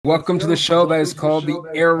Welcome to the show that is called the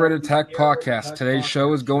Air Raid Attack Podcast. Today's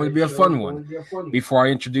show is going to be a fun one. Before I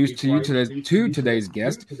introduce to you today's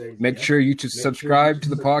guest, make sure you to subscribe to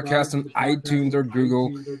the podcast on iTunes or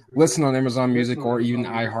Google, listen on Amazon Music or even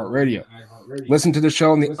iHeartRadio. Listen to the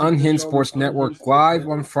show on the Unhinged Sports Network live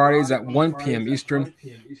on Fridays at 1 p.m. Eastern.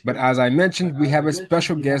 But as I mentioned, we have a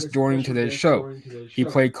special guest joining today's show. He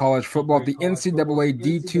played college football at the NCAA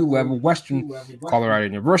D2 level Western Colorado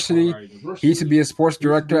University. He used to be a sports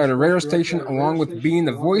director at a radio station, along with being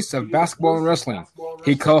the voice of basketball and wrestling.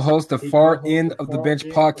 He co-hosts the Far End of the Bench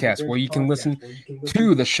podcast, where you can listen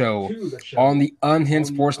to the show on the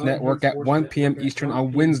Unhinged Sports Network at 1 p.m. Eastern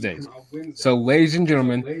on Wednesdays. So, ladies and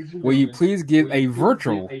gentlemen, will you please give a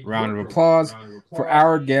virtual round of applause for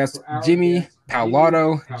our guest, Jimmy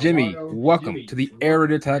Palotto. Jimmy, welcome to the Air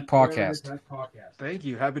Raid Attack Podcast. Thank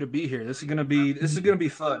you. Happy to be here. This is gonna be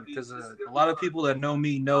fun because a lot of people that know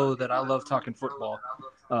me know that I love talking football,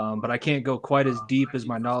 but I can't go quite as deep as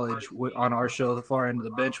my knowledge on our show, The Far End of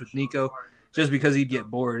the Bench with Nico, just because he'd get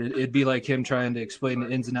bored. It'd be like him trying to explain the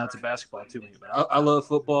ins and outs of basketball to me. But I love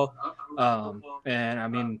football, and I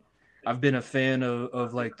mean, I've been a fan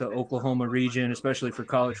of like the Oklahoma region, especially for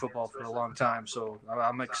college football, for a long time. So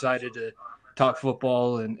I'm excited to talk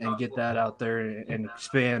football and get that out there and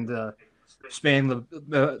expand the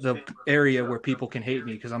area where people can hate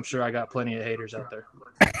me, because I'm sure I got plenty of haters out there.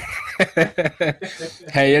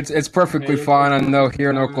 Hey, it's perfectly fine. I know here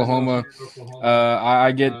in Oklahoma,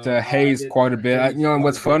 I get hazed quite a bit. And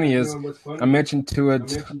what's funny is I mentioned to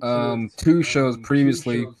it two shows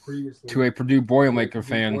previously to a Purdue Boilermaker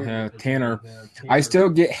fan, Tanner. I still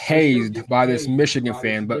get hazed by this Michigan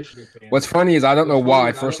fan, but what's funny is I don't know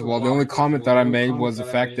why. First of all, the only comment that I made was the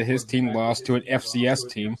fact that his team lost to an FCS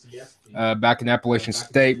team back in Appalachian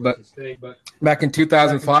State, but back in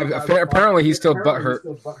 2005, apparently he's still butthurt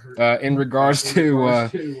in regards to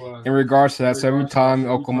that. So every time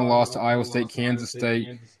Oklahoma lost to Iowa State, Kansas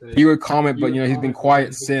State, he would comment, but he's been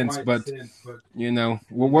quiet since. But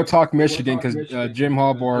we'll talk Michigan because Jim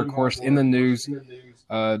Harbaugh, of course, in the news.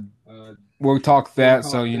 We'll talk that.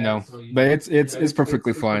 So but it's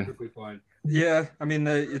perfectly fine. Yeah, I mean,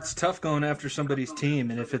 it's tough going after somebody's team,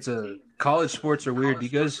 and if it's a college sports are weird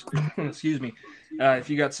because, excuse me, if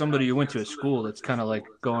you got somebody who went to a school, it's kind of like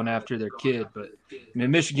going after their kid. But I mean,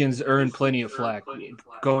 Michigan's earned plenty of flack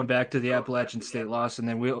going back to the Appalachian State loss, and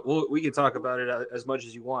then we can talk about it as much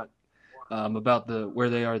as you want about where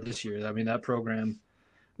they are this year. I mean, that program.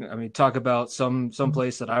 I mean, talk about some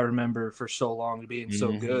place that I remember for so long being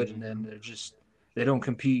so good, and then they're just. They don't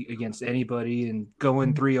compete against anybody, and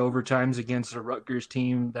going 3 overtimes against a Rutgers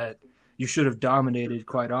team that you should have dominated,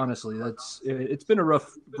 quite honestly. It's been a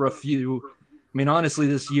rough few. I mean, honestly,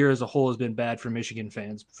 this year as a whole has been bad for Michigan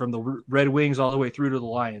fans, from the Red Wings all the way through to the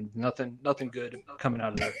Lions. Nothing good coming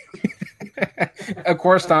out of there. Of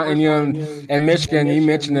course not, and Michigan. You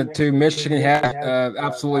mentioned it too. Michigan had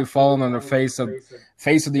absolutely fallen on the face of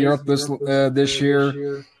the earth this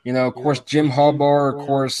year. Of course, Jim Harbaugh, of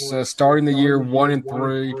course, starting the year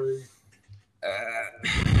 1-3.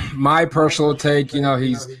 My personal take, I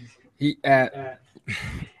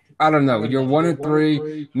don't know. You're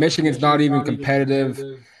 1-3. Michigan's not even competitive.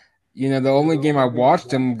 The only game I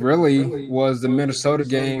watched him really was the Minnesota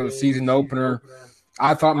game, the season opener.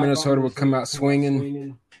 I thought Minnesota would come out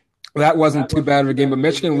swinging. That wasn't too bad of a game, but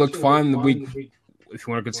Michigan looked fine the week, if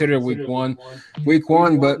you want to consider it week one.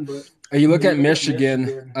 But you look at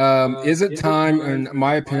Michigan, is it time? In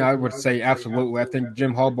my opinion, I would say absolutely. I think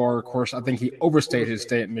Jim Harbaugh, of course, I think he overstayed his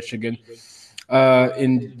stay at Michigan.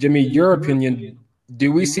 In Jimmy, your opinion,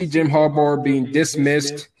 do we see Jim Harbaugh being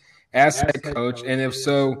dismissed as head coach? And if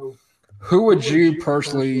so, who would you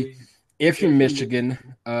personally, if you're Michigan,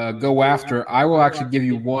 go after? I will actually give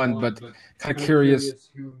you one, but kind of curious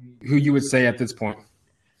who you would say at this point.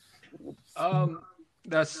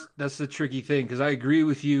 That's the tricky thing, because I agree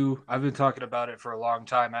with you. I've been talking about it for a long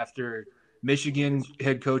time. After Michigan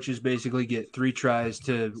head coaches basically get 3 tries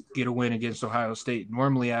to get a win against Ohio State.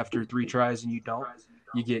 Normally after 3 tries and you don't,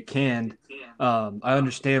 you get canned. I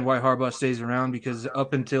understand why Harbaugh stays around, because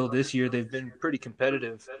up until this year they've been pretty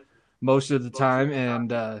competitive most of the time, and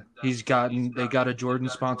they got a Jordan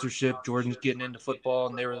sponsorship. Jordan's getting into football,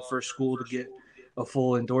 and they were the first school to get a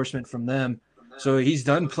full endorsement from them. So he's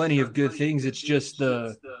done plenty of good things. It's just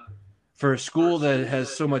for a school that has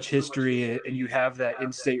so much history, and you have that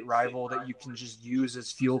in-state rival that you can just use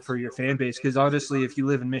as fuel for your fan base. Because honestly, if you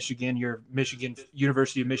live in Michigan, you're a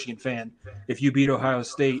University of Michigan fan. If you beat Ohio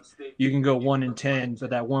State, you can go 1-10, but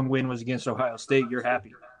that one win was against Ohio State. You're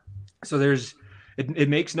happy. So it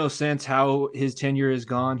makes no sense how his tenure is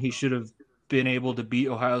gone. He should have been able to beat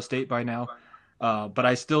Ohio State by now. But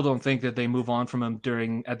I still don't think that they move on from him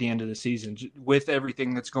at the end of the season. With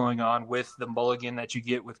everything that's going on, with the mulligan that you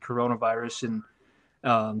get with coronavirus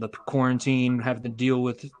and the quarantine, having to deal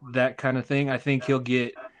with that kind of thing, I think he'll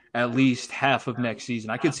get at least half of next season.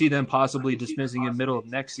 I could see them possibly dismissing him middle of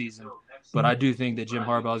next season, but I do think that Jim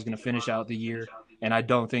Harbaugh is going to finish out the year, and I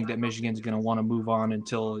don't think that Michigan's going to want to move on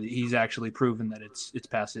until he's actually proven that it's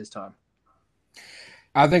past his time.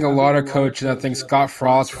 I think a lot of coaches, I think Scott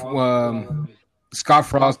Frost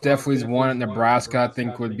definitely is one at Nebraska. I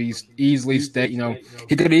think would be easily he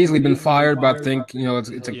could have easily been fired, but I think,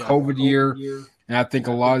 it's a COVID year, and I think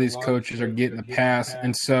a lot of these coaches are getting the pass.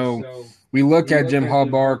 And so we look at Jim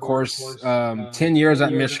Harbaugh, of course, 10 years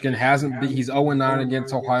at Michigan, he's 0-9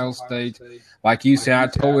 against Ohio State. Like you said, I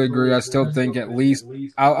totally agree. I still think I'll at least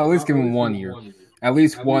give him 1 year. At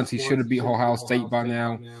least once he should have beat Ohio State by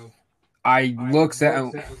now. I looks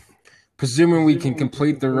at presuming we can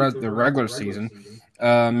complete the regular season.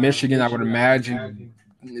 Michigan, I would imagine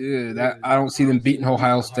that I don't see them beating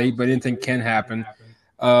Ohio State, but anything can happen.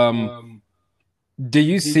 Do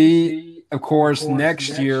you see, of course,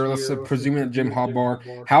 next year, let's say, presuming that Jim Harbaugh,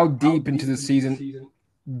 how deep into the season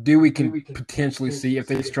do we can potentially see if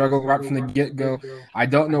they struggle right from the get-go? I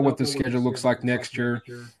don't know what the schedule looks like next year.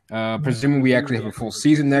 Presuming we actually have a full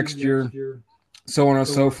season next year, so on and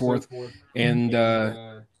so forth. And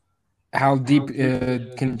how deep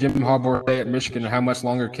can Jim Harbaugh stay at Michigan, and how much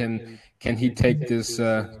longer can he take this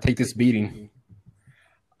beating?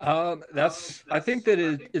 I think that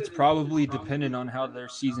it's probably dependent on how their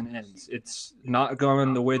season ends. It's not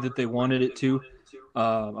going the way that they wanted it to.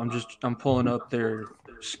 I'm pulling up their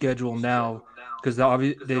schedule now because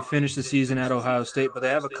they finished the season at Ohio State, but they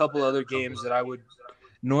have a couple other games that I would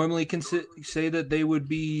normally say that they would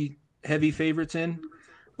be heavy favorites in,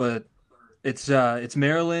 but it's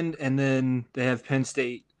Maryland, and then they have Penn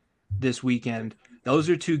State this weekend. Those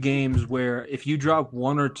are two games where if you drop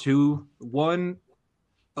one or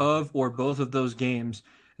both of those games,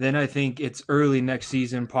 then I think it's early next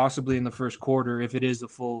season, possibly in the first quarter, if it is the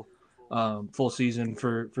full season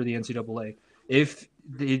for the NCAA. If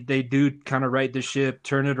they do kind of right the ship,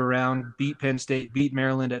 turn it around, beat Penn State, beat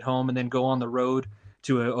Maryland at home, and then go on the road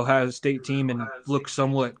to an Ohio State team and look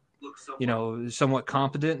somewhat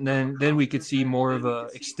competent, then we could see more of a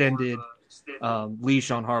extended leash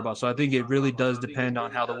on Harbaugh. So I think it really does depend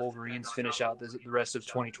on how the Wolverines finish out the rest of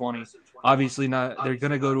 2020. Obviously, they're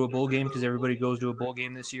going to go to a bowl game because everybody goes to a bowl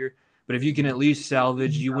game this year. But if you can at least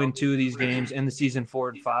salvage, you win 2 of these games, end the season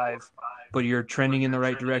 4-5, but you're trending in the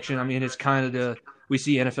right direction. I mean, it's kind of we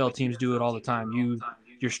see NFL teams do it all the time.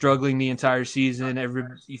 You're struggling the entire season.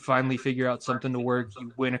 You finally figure out something to work.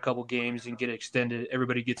 You win a couple games and get extended.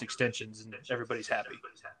 Everybody gets extensions, and everybody's happy.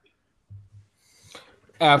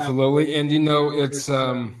 Absolutely, and it's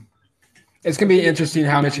going to be interesting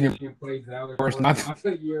how Michigan plays out. Of course, not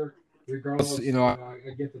the year, regardless. I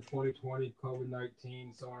get the 2020,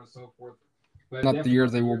 COVID-19, so on and so forth. But not the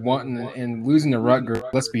years they were wanting, and losing to Rutgers.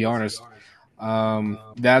 Let's be honest,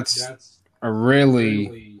 that's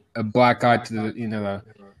a black eye to the.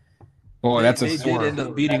 Boy, that's they did end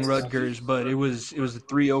up beating Rutgers, but it was a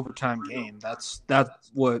 3 overtime game. That's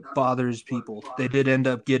what bothers people. They did end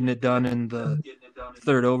up getting it done in the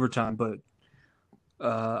 3rd overtime, but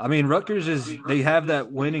Rutgers they have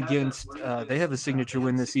that win against. They have a signature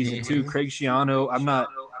win this season too. Craig Schiano. I'm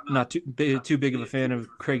not too big of a fan of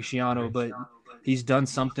Craig Schiano, but he's done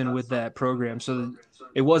something with that program. So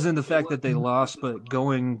it wasn't the fact that they lost, but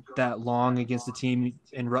going that long against a team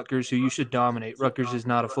in Rutgers who you should dominate. Rutgers is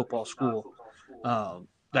not a football school.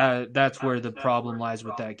 That's where the problem lies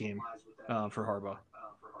with that game for Harbaugh.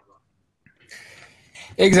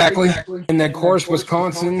 Exactly. And of course,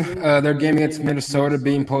 Wisconsin, their game against Minnesota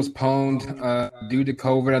being postponed due to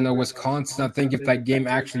COVID. I know Wisconsin, I think if that game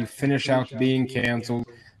actually finished out being canceled,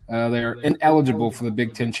 they're ineligible for the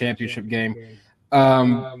Big Ten championship game.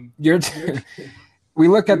 We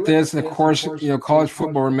look at this, and of course, college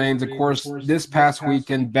football remains. Of course, this past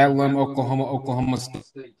weekend, Bedlam, Oklahoma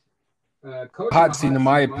State. Hot seat, in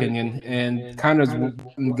my opinion, and kind of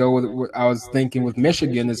go with what I was thinking with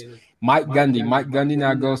Michigan is Mike Gundy. Mike Gundy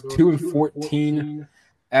now goes 2-14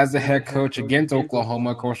 as the head coach against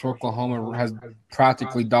Oklahoma. Of course, Oklahoma has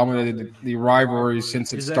practically dominated the rivalry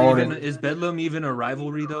since it started. Is Bedlam even a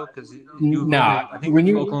rivalry though? Because I think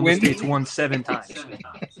Oklahoma State's won 7 times.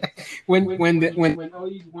 when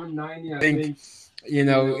OU's won 90, I think.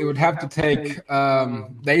 It would have to take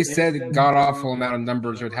they said a god-awful amount of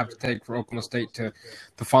numbers it would have to take for Oklahoma State to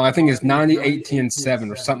find. I think it's 90, 18, and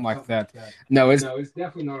 7 or something like that. No, it's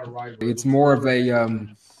definitely not a rivalry. It's more of a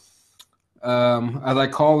as I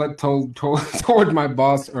call it, told my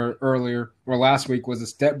boss earlier or last week, was a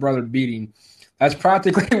stepbrother beating. That's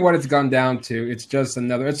practically what it's gone down to. It's just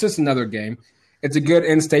another game. It's a good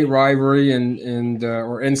in-state rivalry and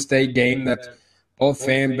or in-state game that both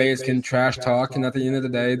fan base can trash talk, and at the end of the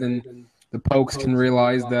day, then the Pokes can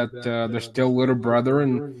realize that they're still little brother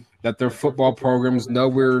and that their football program is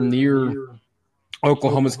nowhere near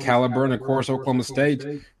Oklahoma's caliber, and of course Oklahoma State,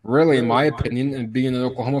 really, in my opinion, and being an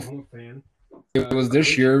Oklahoma fan, it was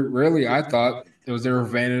this year, really, I thought it was their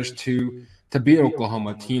advantage to beat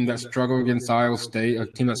Oklahoma, a team that struggled against Iowa State, a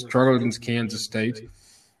team that struggled against Kansas State,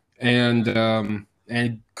 and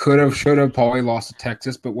could have, should have probably lost to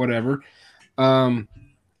Texas, but whatever.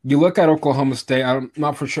 You look at Oklahoma State, I'm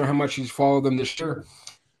not for sure how much he's followed them this year.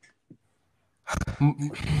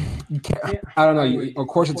 I don't know. Of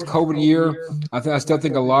course, it's COVID year. I still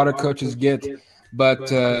think a lot of coaches get.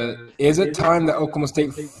 But is it time that Oklahoma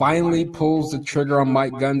State finally pulls the trigger on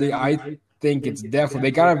Mike Gundy? I think it's definitely.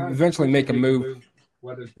 They got to eventually make a move,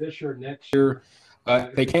 whether it's this year or next year.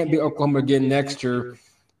 They can't beat Oklahoma again next year.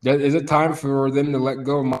 Is it time for them to let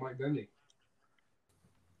go of Mike Gundy?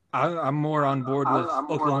 I'm more on board with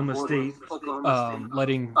Oklahoma State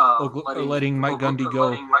letting Mike Gundy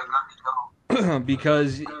go.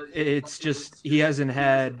 Because it's just he hasn't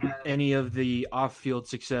had any of the off-field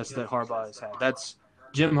success that Harbaugh has had. That's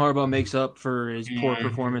Jim Harbaugh makes up for his poor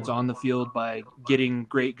performance on the field by getting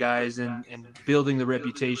great guys and building the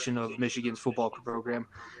reputation of Michigan's football program.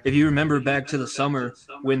 If you remember back to the summer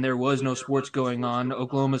when there was no sports going on,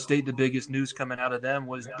 Oklahoma State, the biggest news coming out of them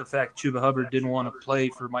was the fact Chuba Hubbard didn't want to play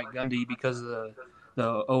for Mike Gundy because of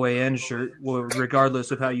the OAN shirt. Well,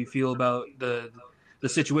 regardless of how you feel about the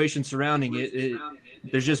situation surrounding it,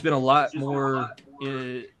 there's just been a lot more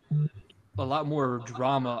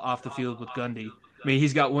drama off the field with Gundy. I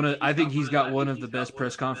mean, I think he's got one of the best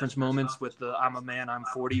press conference moments with the "I'm a man, I'm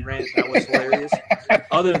 40" rant. That was hilarious.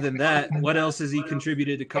 Other than that, what else has he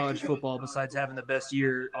contributed to college football besides having the best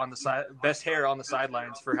hair on the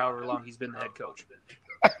sidelines for however long he's been the head coach?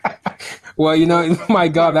 Well, my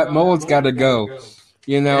God, that mullet's got to go.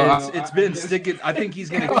 It's been sticking. I think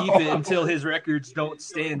he's going to keep it until his records don't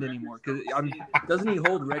stand anymore. Because doesn't he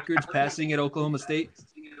hold records passing at Oklahoma State?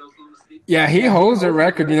 Yeah, he holds a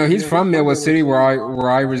record. He's from Midwest City, where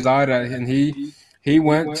I reside at, and he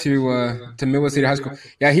went to Midwest City High School.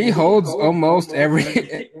 Yeah, he holds almost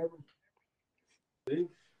every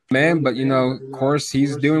man. But of course,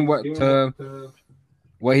 he's doing what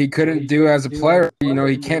he couldn't do as a player.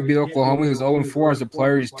 He can't beat Oklahoma. He was 0-4 as a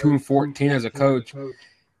player. He's 2-14 as a coach.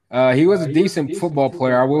 He was a decent football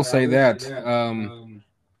player, I will say that.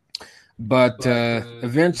 But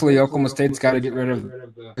eventually, Oklahoma State's got to get rid of.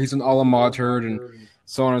 He's an alma mater and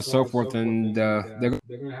so on and so forth, and they're going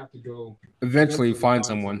to have to go eventually find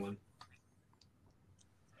someone.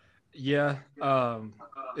 Yeah,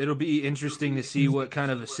 it'll be interesting to see what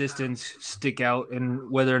kind of assistants stick out and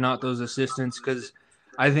whether or not those assistants, because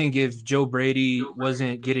I think if Joe Brady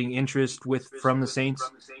wasn't getting interest from the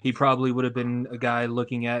Saints, he probably would have been a guy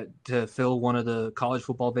looking to fill one of the college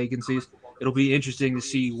football vacancies. It'll be interesting to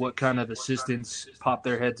see what kind of assistants pop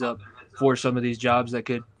their heads up for some of these jobs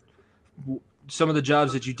some of the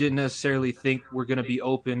jobs that you didn't necessarily think were going to be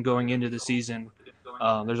open going into the season.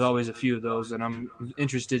 There's always a few of those, and I'm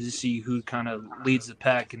interested to see who kind of leads the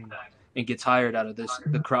pack and gets hired out of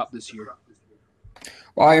the crop this year.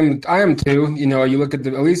 Well, I am too. You look at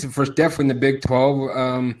at least first, definitely in the Big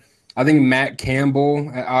 12. I think Matt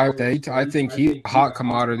Campbell at Iowa State. I think he's a hot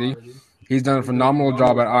commodity. He's done a phenomenal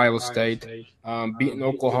job at Iowa State, beating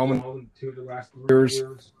Oklahoma 2 of the last 3 years.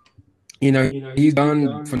 He's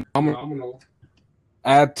done phenomenal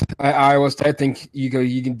at Iowa State. I think you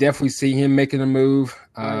can definitely see him making a move.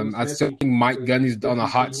 I still think Mike Gundy's on a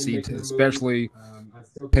hot seat, especially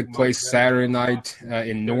took place Saturday night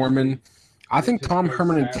in Norman. I think Tom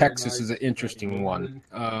Herman in Texas is an interesting one.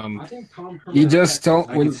 You just don't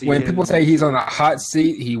when people say he's on a hot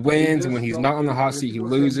seat, he wins, and when he's not on the hot seat, he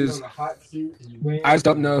loses. I just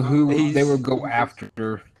don't know who they would go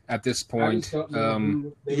after at this point.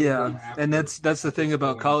 Yeah, and that's the thing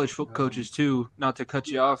about college football coaches too. Not to cut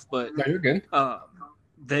you off, but no, you're good.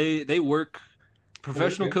 They work.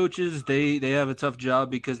 Professional coaches, they have a tough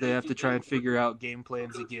job because they have to try and figure out game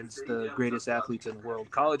plans against the greatest athletes in the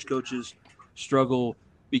world. College coaches struggle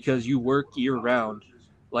because you work year round.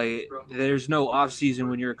 Like, there's no off season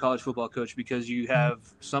when you're a college football coach because you have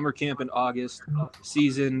summer camp in August,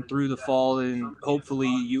 season through the fall, and hopefully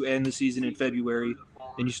you end the season in February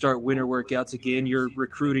and you start winter workouts again. You're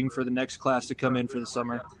recruiting for the next class to come in for the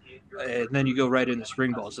summer, and then you go right into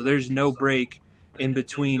spring ball. So there's no break in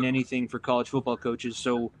between anything for college football coaches.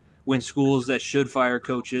 So when schools that should fire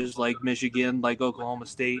coaches like Michigan, like Oklahoma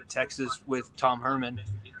State, Texas with Tom Herman,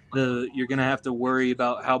 you're going to have to worry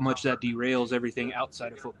about how much that derails everything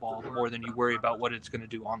outside of football more than you worry about what it's going to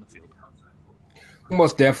do on the field.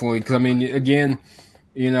 Most definitely, because I mean, again,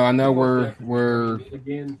 I know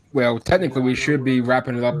well, technically we should be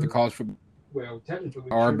wrapping it up the college football,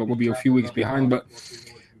 but we'll be a few weeks behind.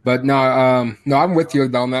 But no, I'm with you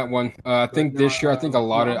on that one. I think this year, I think a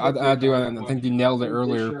lot of I do, and I think you nailed it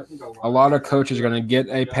earlier. A lot of coaches are going to get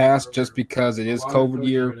a pass just because it is COVID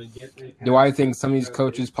year. Do I think some of these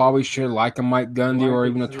coaches probably should, like a Mike Gundy or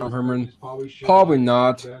even a Tom Herman? Probably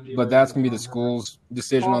not, but that's going to be the school's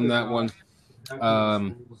decision on that one.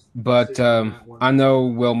 But I know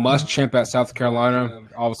Will Muschamp at South Carolina.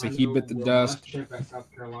 Obviously, he bit the dust.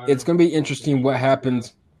 It's going to be interesting what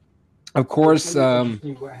happens. Of course,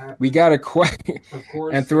 we got a question,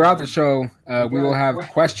 and throughout the show, we will have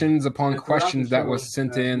questions upon questions that was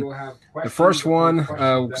sent in. The first one,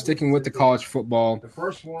 sticking with the college football,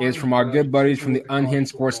 is from our good buddies from the Unhinged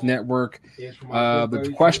Sports Network.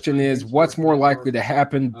 The question is, what's more likely to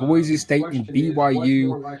happen, Boise State and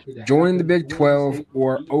BYU joining the Big 12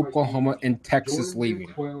 or Oklahoma and Texas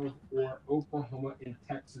leaving?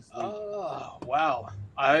 Oh, wow.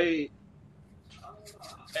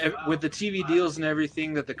 With the TV deals and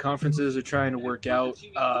everything that the conferences are trying to work out,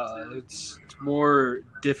 it's more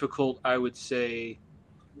difficult, I would say,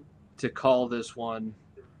 to call this one.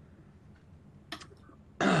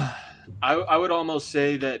 I would almost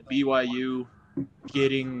say that BYU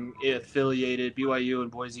BYU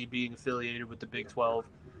and Boise being affiliated with the Big 12,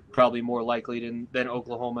 probably more likely than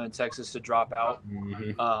Oklahoma and Texas to drop out.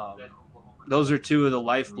 Mm-hmm. Those are two of the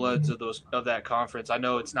lifebloods of that conference. I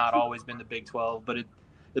know it's not always been the Big 12, but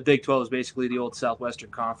the Big 12 is basically the old Southwestern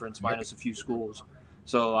Conference minus a few schools.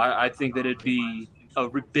 So I think that it'd be a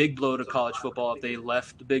big blow to college football if they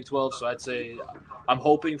left the Big 12. So I'd say I'm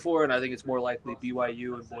hoping for it, and I think it's more likely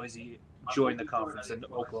BYU and Boise join the conference and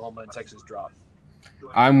Oklahoma and Texas drop.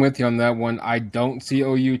 I'm with you on that one. I don't see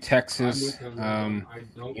OU, Texas. They're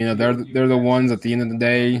the ones at the end of the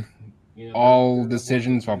day. All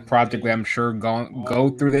decisions will practically, I'm sure, go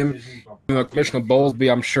through them. Commissioner Bowlesby,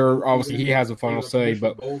 I'm sure, obviously he has a final say,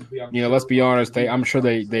 but let's be honest. I'm sure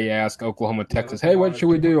they ask Oklahoma, Texas, hey, what should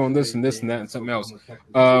we do on this and this and that and something else.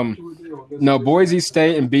 No, Boise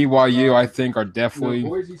State and BYU, I think, are definitely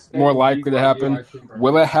more likely to happen.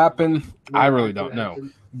 Will it happen? I really don't know,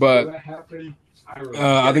 but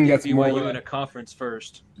I think that's BYU more in a conference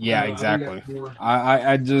first. Yeah, exactly.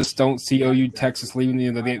 I just don't see OU, Texas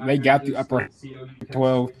leaving. They got the upper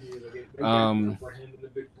 12.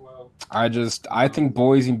 I think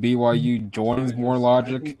Boise and BYU joins more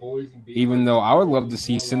logic, even though I would love to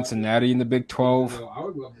see Cincinnati in the Big 12.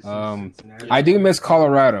 I do miss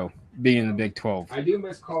Colorado being in the Big 12. Trust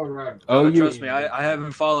me, I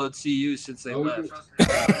haven't followed CU since they left.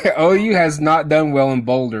 OU has not done well in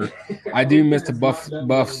Boulder. I do miss the Buffs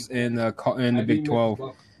in the Big 12.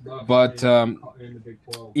 But,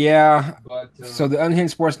 yeah, so the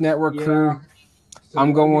Unhinged Sports Network crew,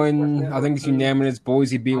 I'm going, I think it's unanimous,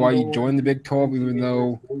 Boise, BYU join the Big 12, even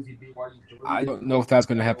though I don't know if that's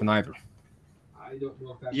going to happen either.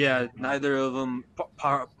 Yeah, neither of them,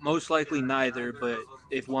 most likely neither, but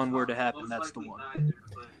if one were to happen, that's the one.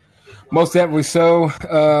 Most definitely so.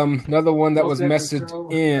 Another one that was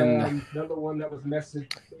messaged in.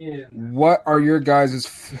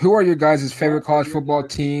 Who are your guys' favorite college football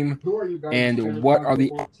team, and what are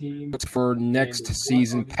the odds for next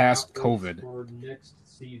season past COVID?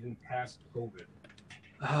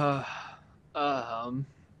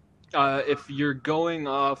 If you're going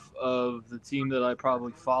off of the team that I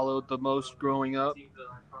probably followed the most growing up,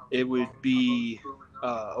 it would be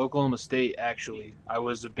Oklahoma State, actually. I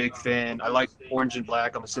was a big fan. I like orange and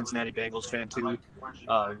black. I'm a Cincinnati Bengals fan, too.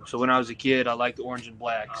 So when I was a kid, I liked orange and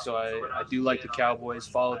black. So I do like the Cowboys,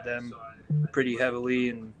 followed them pretty heavily,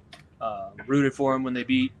 and rooted for them when they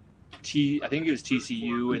beat I think it was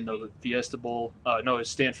TCU in the Fiesta Bowl. No, it was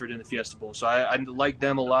Stanford in the Fiesta Bowl. So I like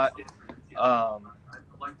them a lot.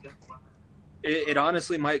 It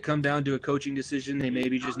honestly might come down to a coaching decision. They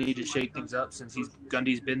maybe just need to shake things up since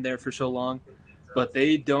Gundy's been there for so long. But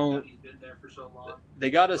they got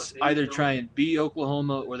to either try and beat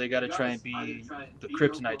Oklahoma or they got to try and be the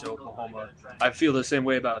kryptonite to Oklahoma. I feel the same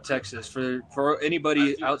way about Texas. For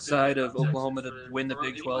anybody outside of Oklahoma to win the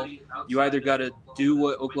Big 12, you either got to do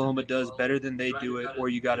what Oklahoma does better than they do it, or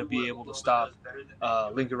you got to be able to stop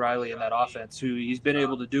Lincoln Riley in that offense, who he's been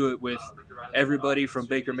able to do it with everybody from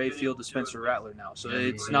Baker Mayfield to Spencer Rattler now. So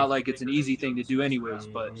it's not like it's an easy thing to do anyways,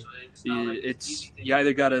 but you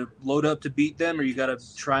either got to load up to beat them or you got to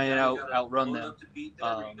try and outrun them.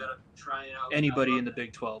 anybody in the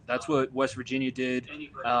Big 12. That's what West Virginia did,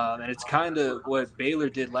 and it's kind of what Baylor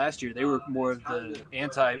did last year. They were more of the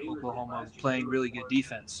anti-Oklahoma, playing really good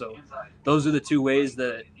defense. So those are the two ways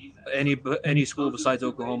that any school besides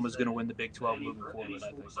Oklahoma is going to win the Big 12 moving forward, I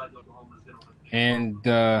think. And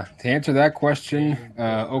to answer that question,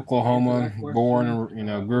 Oklahoma, born,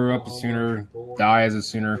 grew up a Sooner, die as a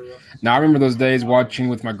Sooner. Now I remember those days watching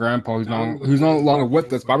with my grandpa, who's no longer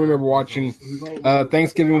with us. But I remember watching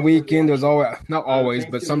Thanksgiving weekend. There was always, not always,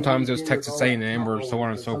 but sometimes there's Texas A&M or so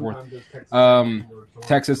on and so forth.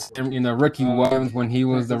 Texas, Ricky Williams when he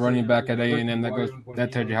was the running back at A&M.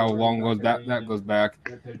 That tells you how long that goes back.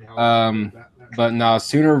 But no,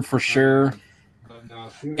 Sooner for sure.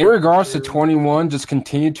 In regards to 21, just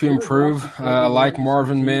continue to improve. I like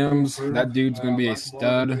Marvin Mims. That dude's going to be a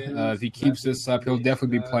stud. If he keeps this up, he'll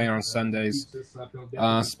definitely be playing on Sundays.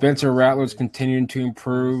 Spencer Rattler's continuing to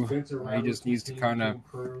improve. He just needs to kind of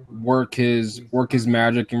work his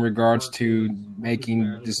magic in regards to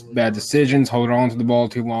making just bad decisions, hold on to the ball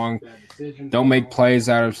too long. Don't make plays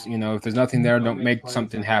out of, if there's nothing there, don't make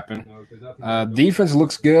something happen. Defense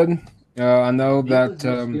looks good. I know that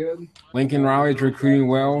Lincoln Riley is recruiting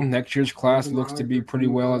well. Next year's class looks to be pretty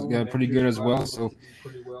good as well. So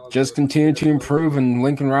just continue to improve. And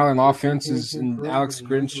Lincoln Riley on offense and Alex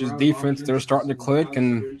Grinch's defense, they're starting to click.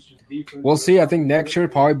 And we'll see. I think next year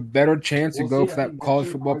probably better chance to go for that college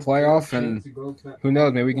football playoff. And who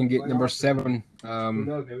knows, maybe we can get number 7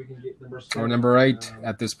 or number 8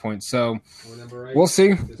 at this point. So we'll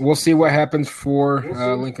see. We'll see what happens for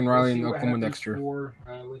Lincoln Riley and Oklahoma next year.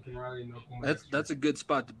 That's a good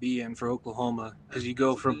spot to be in for Oklahoma, because you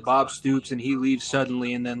go from Bob Stoops and he leaves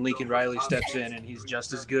suddenly, and then Lincoln Riley steps in and he's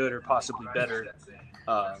just as good or possibly better.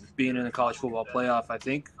 Being in the college football playoff, I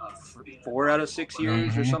think 4 out of 6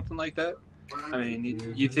 years or something like that. I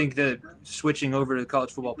mean, you think that switching over to the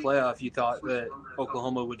college football playoff, you thought that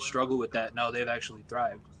Oklahoma would struggle with that. No, they've actually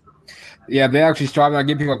thrived. Yeah, they actually strive. I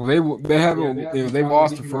get people like they've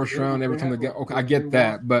lost the first round every time they get. Okay, I get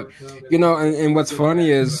that, but and what's funny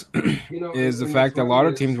is the fact that a lot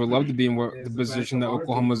of teams would love to be in the position that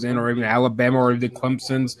Oklahoma's in, or even Alabama, or even the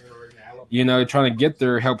Clemson's. Trying to get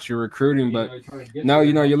there helps your recruiting, but no,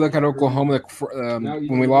 you look at Oklahoma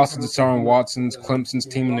when we lost to Deshaun Watson's Clemson's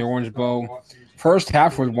team in the Orange Bowl. First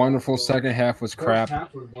half was wonderful. Second half was crap.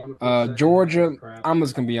 Georgia, I'm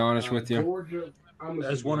just gonna be honest with you.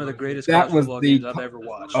 As one of the greatest college football games I've ever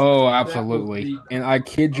watched. Oh, absolutely. And I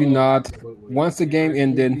kid you not, once the game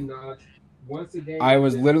ended, I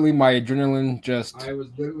was literally, my adrenaline just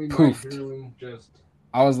poofed.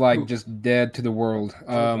 I was like just dead to the world.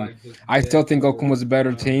 I still think Oklahoma was a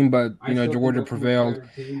better team, but Georgia prevailed.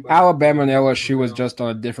 Alabama and LSU was just on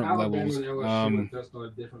a different levels,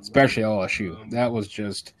 especially LSU. That was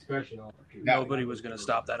just nobody was going to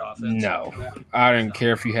stop that offense. No, I didn't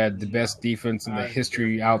care if you had the best defense in the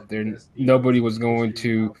history out there. Nobody was going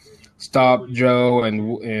to stop Joe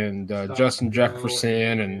and Justin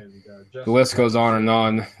Jefferson, and the list goes on and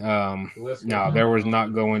on. No, there was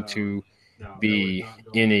not going to be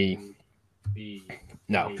any.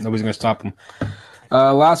 No, nobody's going to stop them.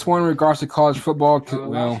 Last one in regards to college football.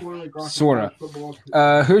 Well, sort of.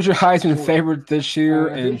 Who's your Heisman favorite this year,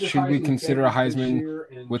 and should we consider a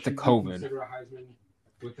Heisman with the COVID?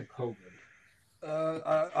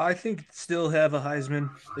 I think still have a Heisman.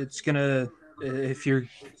 It's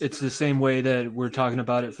the same way that we're talking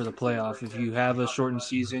about it for the playoff. If you have a shortened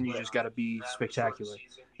season, you just got to be spectacular.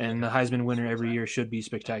 And the Heisman winner every year should be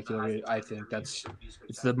spectacular. I think it's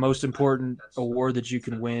the most important award that you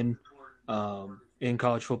can win in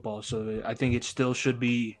college football. So I think it still should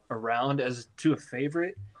be around as to a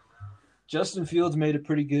favorite. Justin Fields made a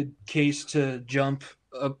pretty good case to jump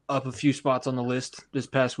up a few spots on the list this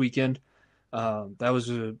past weekend. That was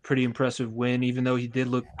a pretty impressive win, even though he did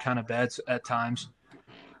look kind of bad at times.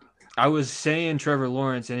 I was saying Trevor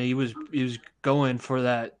Lawrence, and he was going for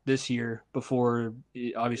that this year before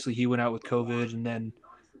obviously he went out with COVID, and then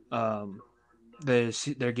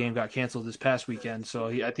their game got canceled this past weekend. So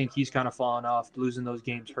I think he's kind of fallen off. Losing those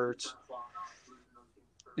games hurts.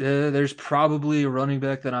 There's probably a running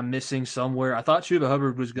back that I'm missing somewhere. I thought Chuba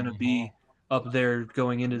Hubbard was going to be up there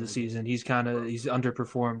going into the season. He's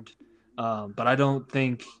underperformed. But I don't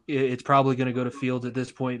think it's probably going to go to Fields at this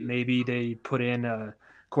point. Maybe they put in a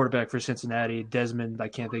quarterback for Cincinnati, Desmond. I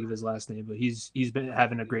can't think of his last name, but he's been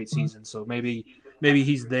having a great season. So maybe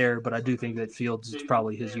he's there, but I do think that Fields, it's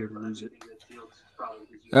probably his year to lose it.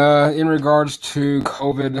 In regards to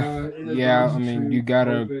COVID, yeah, I mean you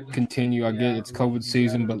gotta continue. I get it's COVID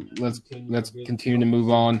season, but let's continue to move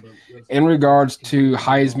on. In regards to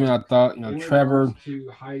Heisman, I thought Trevor.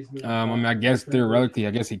 I mean, I guess theoretically,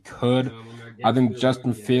 I guess he could. I think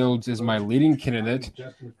Justin Fields is my leading candidate,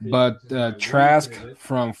 but Trask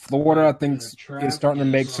from Florida, I think, is starting to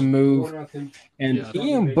make some move. And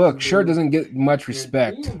Ian Book sure doesn't get much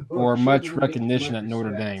respect or much recognition at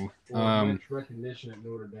Notre Dame.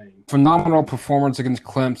 Phenomenal performance against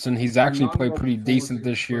Clemson. He's actually played pretty decent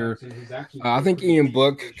this year. I think Ian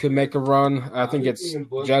Book could make a run. I think it's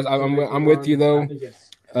just I'm with you though.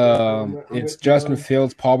 It's Justin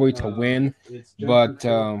Fields probably to win, but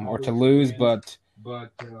or to lose, but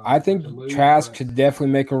I think Trask could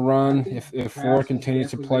definitely make a run if Florida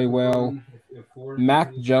continues to play well.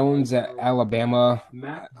 Mac Jones at Alabama,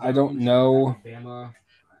 I don't know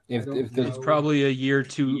if it's probably a year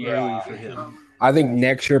too early for him. I think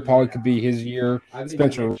next year probably could be his year.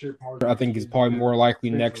 Spencer, I think is probably more likely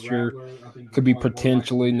next year. Could be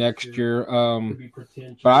potentially next year.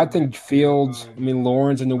 But I think Fields, I mean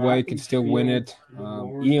Lawrence in a way could still win it.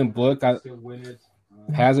 Ian Book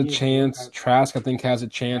has a chance. Trask I think has a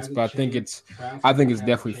chance, but I think it's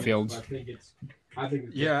definitely Fields.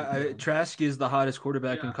 Yeah, Trask is the hottest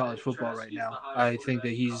quarterback in college football right now. I think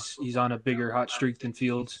that he's on a bigger hot streak than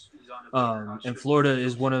Fields. And Florida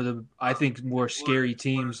is one of the, I think, more scary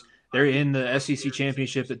teams. They're in the SEC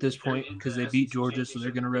championship at this point because they beat Georgia, so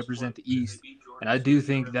they're going to represent the East. And I do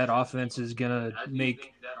think that offense is going to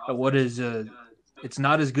make it's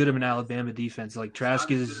not as good of an Alabama defense. Like Trask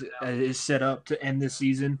is set up to end this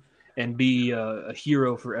season and be a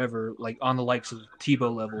hero forever, like on the likes of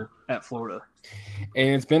Tebow level at Florida. And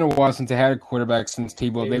it's been a while since they had a quarterback since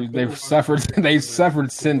Tebow. They've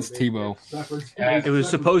suffered since Tebow. It was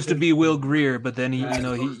supposed to be Will Grier, but then he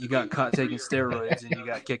got caught taking steroids and he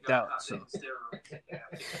got kicked out. So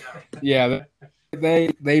yeah,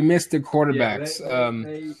 they missed the quarterbacks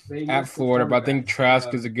at Florida, but I think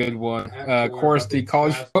Trask is a good one. Of course, the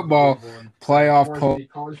college football playoff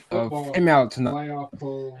poll came out tonight.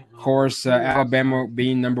 Of course, Alabama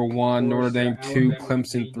being number 1, Notre Dame 2,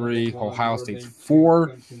 Clemson 3, Ohio State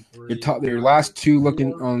 4. Your last two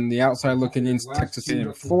looking on the outside looking in Texas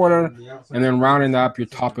and Florida, and then rounding up your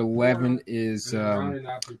top 11 is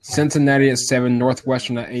Cincinnati at 7,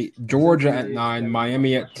 Northwestern at 8, Georgia at 9,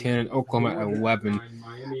 Miami at 10, and Oklahoma at 11.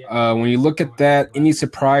 When you look at that, any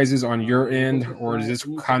surprises on your end, or is this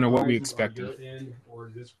kind of what we expected?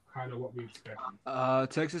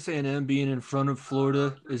 Texas A&M being in front of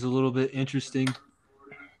Florida is a little bit interesting.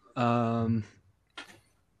 The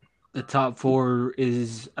top 4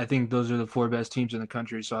 is, I think those are the 4 best teams in the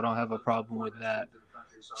country, so I don't have a problem with that.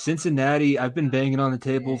 Cincinnati, I've been banging on the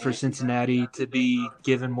table for Cincinnati to be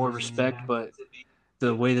given more respect, but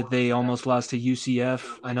the way that they almost lost to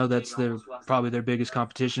UCF, I know that's probably their biggest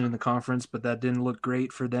competition in the conference, but that didn't look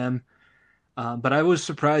great for them. But I was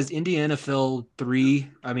surprised Indiana fell 3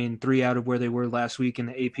 out of where they were last week in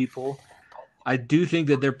the AP poll. I do think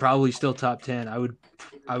that they're probably still top 10. I would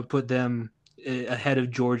put them ahead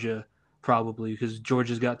of Georgia probably because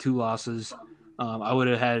Georgia's got 2 losses. I would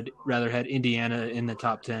have rather had Indiana in the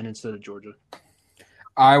top 10 instead of Georgia.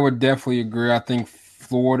 I would definitely agree. I think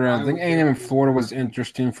Florida. I think A&M and Florida was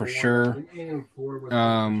interesting for sure.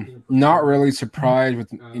 Not really surprised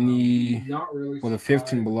with a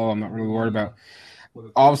 15 below. I'm not really worried about.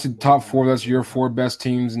 Obviously, the top 4. That's your 4 best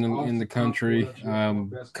teams in the country.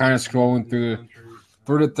 Kind of scrolling through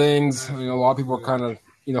the things. A lot of people are kind of.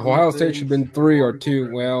 Ohio State should have been 3 or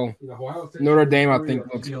 2. Well, Notre Dame, I think,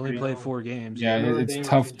 looks. He only played 4 games. Yeah, it's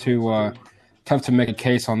tough to make a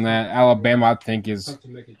case on that. Alabama, I think, is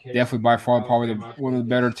definitely by far probably one of the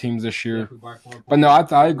better teams this year. But no,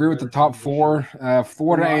 I agree with the top 4.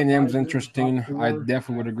 Florida A&M is interesting. I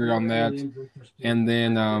definitely would agree on that. And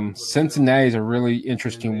then Cincinnati is a really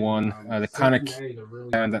interesting one. The kind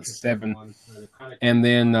of that's 7. And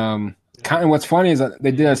then kind of what's funny is that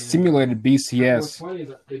they did a simulated BCS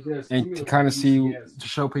and to kind of to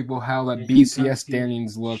show people how that BCS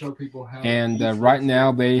standings look. And right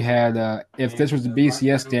now they had, if this was the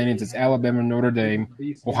BCS standings, it's Alabama, Notre Dame,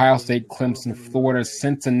 Ohio State, Clemson, Florida,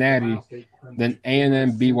 Cincinnati, then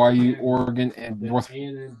A&M, BYU, Oregon, and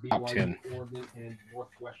Northwestern top 10.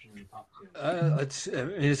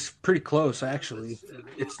 It's pretty close, actually.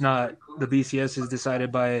 It's not the BCS is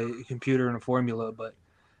decided by a computer and a formula, but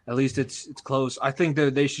at least it's close. I think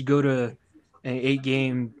that they should go to an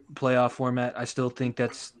 8-game playoff format. I still think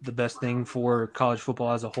that's the best thing for college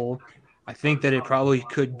football as a whole. I think that it probably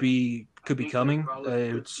could be coming.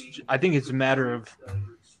 I think it's a matter of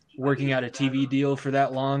working out a TV deal for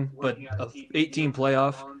that long, but a 18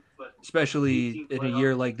 playoff, especially in a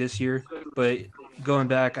year like this year. But going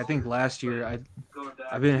back, I think last year,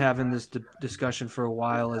 I've been having this discussion for a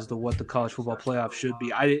while as to what the college football playoff should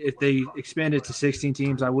be. If they expand it to 16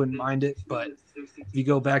 teams, I wouldn't mind it. But if you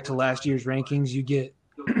go back to last year's rankings, you get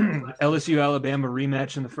LSU Alabama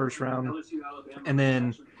rematch in the first round, and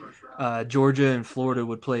then Georgia and Florida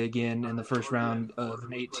would play again in the first round of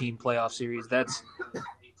an 18 playoff series. That's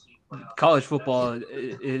college football.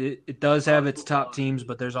 It does have its top teams,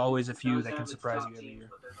 but there's always a few that can surprise you every year.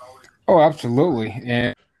 Oh, absolutely.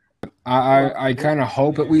 And I kind of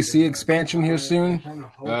hope that we see expansion here soon.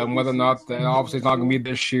 Whether or not, obviously it's not going to be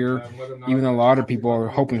this year, even though a lot of people are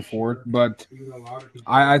hoping for it. But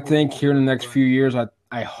I think here in the next few years,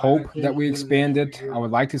 I hope that we expand it. I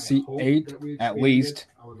would like to see 8 at least.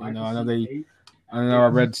 I know I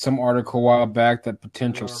read some article a while back that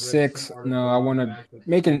potential 6. No, I want to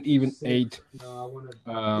make it even 8.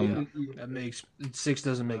 That makes 6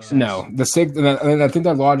 doesn't make sense. No, the 6. And I think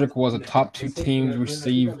that logic was the top 2 teams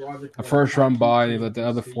receive a first round bye. They let the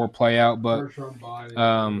other 4 play out, but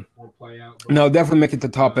no, definitely make it the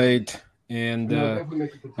top 8. And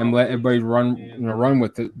let everybody run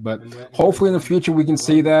with it. But hopefully in the future we can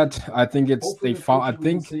see that. I think I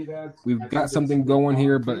think we've got something going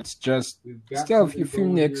here, but it's just still a few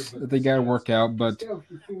nicks that they got to work out. But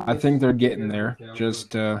I think they're getting there.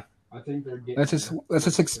 Just let's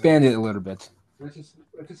just expand it a little bit.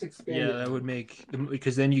 Yeah, that would make,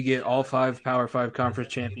 because then you get all 5 Power 5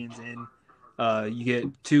 conference champions in. You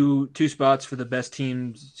get two spots for the best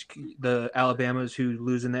teams, the Alabamas who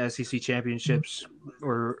lose in the SEC championships,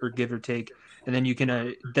 or give or take, and then you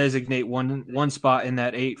can designate one spot in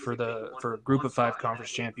that 8 for a group of 5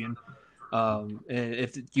 conference champion. And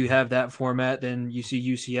if you have that format, then you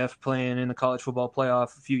see UCF playing in the college football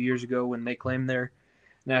playoff a few years ago when they claimed their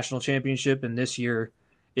national championship, and this year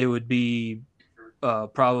it would be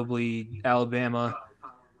probably Alabama.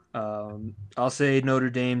 I'll say Notre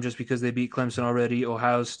Dame just because they beat Clemson already,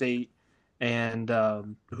 Ohio State, and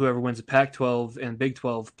whoever wins the Pac-12 and Big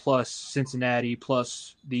 12, plus Cincinnati,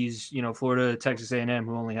 plus these, Florida, Texas A&M,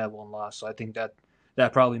 who only have 1 loss. So I think that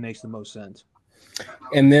probably makes the most sense.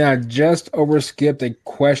 And then I just overskipped a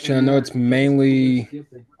question. I know it's mainly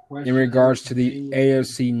in regards to the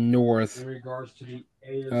AFC North.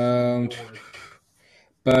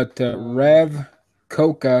 But Rev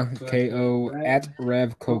Coca, K-O, at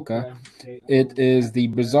Rev Coca. It is the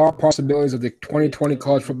bizarre possibilities of the 2020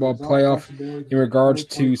 college football playoff in regards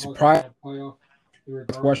to surprise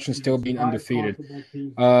Northwestern still being undefeated.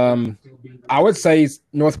 I would say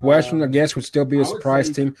Northwestern, I guess, would still be a surprise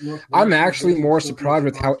team. I'm actually more surprised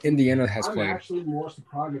with how Indiana has played.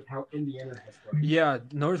 Yeah,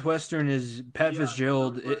 Northwestern Pat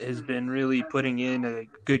Fitzgerald has been really putting in a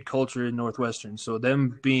good culture in Northwestern. So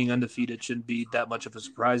them being undefeated shouldn't be that much of a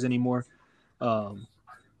surprise anymore.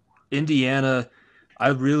 Indiana,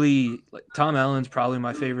 Tom Allen's probably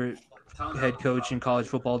my favorite head coach in college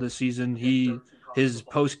football this season. His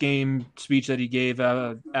post-game speech that he gave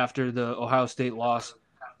after the Ohio State loss,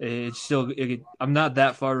 I'm not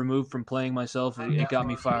that far removed from playing myself. It got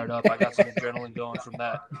me fired up. I got some adrenaline going from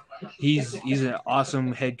that. He's an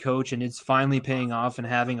awesome head coach, and it's finally paying off and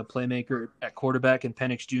having a playmaker at quarterback in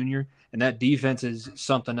Penix Jr., and that defense is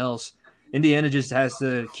something else. Indiana just has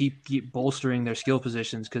to keep bolstering their skill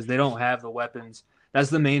positions because they don't have the weapons. That's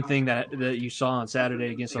the main thing that you saw on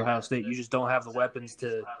Saturday against Ohio State. You just don't have the weapons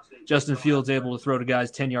to – Justin Fields able to throw to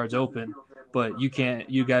guys 10 yards open, but you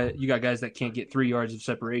got guys that can't get 3 yards of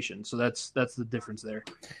separation. So that's the difference there.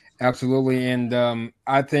 Absolutely, and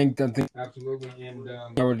I think I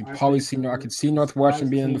would probably I could see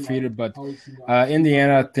Northwestern being undefeated, but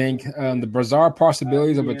Indiana, I think the bizarre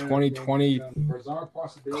possibilities of a 2020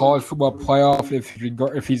 college football playoff,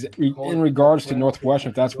 if he's in regards to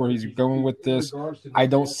Northwestern, if that's where he's going with this, I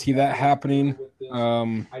don't see that happening.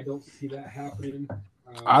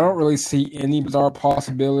 I don't really see any bizarre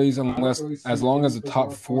possibilities as long as the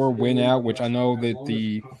top 4 win out, which I know that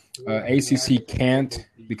the ACC can't,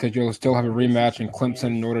 because you'll still have a rematch in Clemson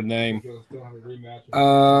and Notre Dame.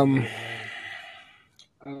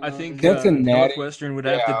 I think Northwestern would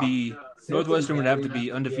have to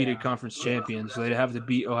be undefeated conference champions, so they'd have to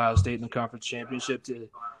beat Ohio State in the conference championship to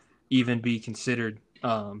even be considered.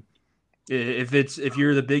 If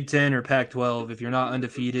you're the Big Ten or Pac-12, if you're not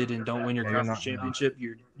undefeated and don't win your conference championship,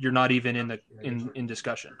 you're not even in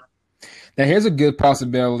discussion. Now, here's a good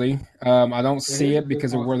possibility. I don't see it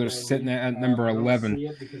because of where they're sitting at number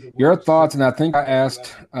 11. Your thoughts, and I think I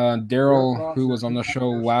asked Daryl, who was on the show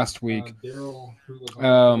last week.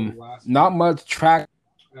 Not much track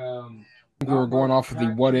we were going off of the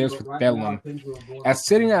what ifs with Bedlam. At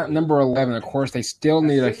sitting at number 11, of course, they still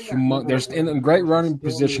need they're in a great running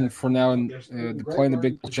position for now to play in the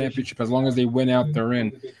Big 12 championship. As long as they win out, they're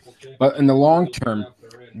in. But in the long term,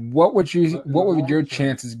 what would your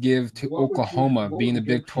chances give to Oklahoma being the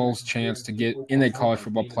Big 12's chance to get in a college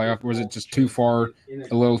football playoff? Or is it just a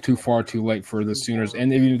little too far, too late for the Sooners,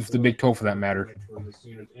 and even the Big 12 for that matter?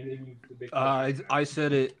 I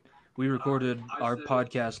said it. We recorded our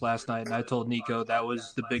podcast last night, and I told Nico that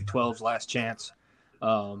was the Big 12's last chance.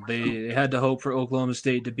 They had to hope for Oklahoma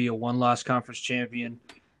State to be a one-loss conference champion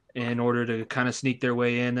in order to kind of sneak their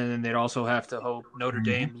way in, and then they'd also have to hope Notre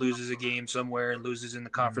Dame loses a game somewhere and loses in the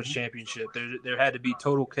conference championship. There had to be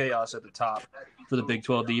total chaos at the top for the Big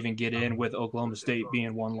 12 to even get in, with Oklahoma State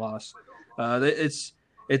being one loss. It's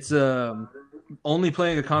only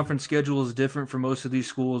playing a conference schedule is different for most of these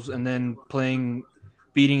schools, and then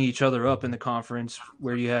beating each other up in the conference,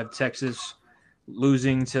 where you have Texas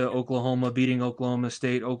losing to Oklahoma, beating Oklahoma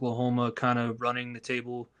State, Oklahoma kind of running the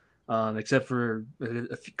table, except for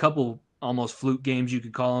a couple almost fluke games, you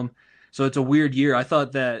could call them. So it's a weird year. I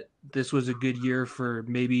thought that this was a good year for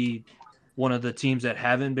maybe one of the teams that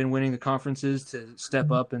haven't been winning the conferences to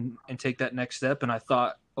step up and take that next step. And I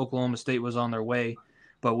thought Oklahoma State was on their way.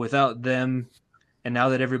 But without them, and now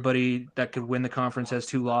that everybody that could win the conference has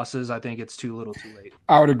 2 losses, I think it's too little too late.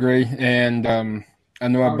 I would agree. And I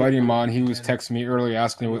know a buddy of mine, he was texting me earlier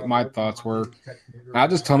asking me what my thoughts were. I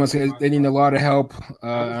just told him they need a lot of help.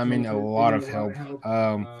 I mean, a lot of help.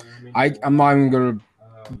 I'm not even going to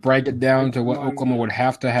break it down to what Oklahoma would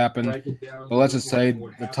have to happen. But let's just say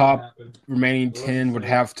the top remaining 10 would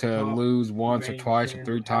have to lose once or twice or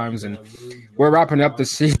 3 times. And we're wrapping up the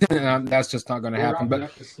season, and that's just not going to happen.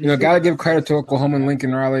 But, got to give credit to Oklahoma and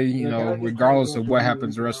Lincoln Riley, regardless of what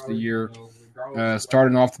happens the rest of the year.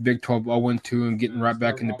 Starting off the Big 12 0-2 and getting right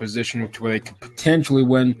back into position to where they could potentially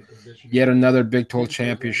win yet another Big 12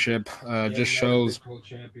 championship. Just shows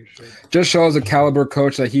the caliber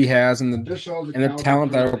coach that he has and the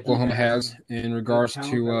talent that Oklahoma has in regards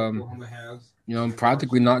to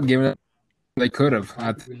practically not giving it. They could have.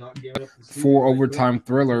 4 overtime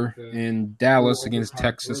thriller in Dallas against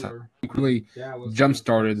Texas really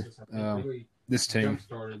jump-started this team.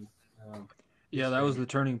 Yeah, that was the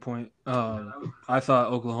turning point. I thought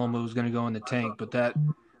Oklahoma was going to go in the tank, but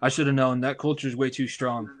I should have known that culture is way too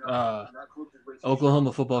strong.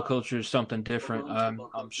 Oklahoma football culture is something different.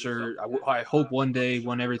 I'm sure. I hope one day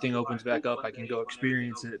when everything opens back up, I can go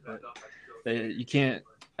experience it. But you can't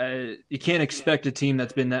expect a team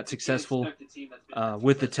that's been that successful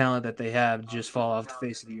with the talent that they have just fall off the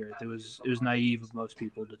face of the earth. It was naive of most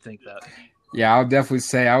people to think that. Yeah, I'll definitely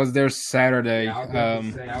say I was there Saturday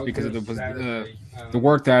because of the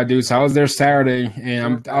work that I do. So I was there Saturday,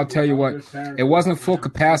 and I'll tell you what, it wasn't full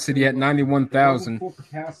capacity at 91,000,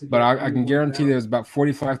 but I can guarantee there was about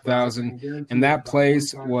 45,000, and that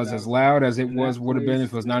place was as loud as it would have been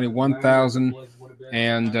if it was 91,000.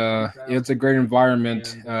 And it's a great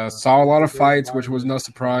environment. Saw a lot of fights, which was no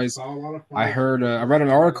surprise. I read an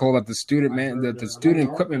article that the student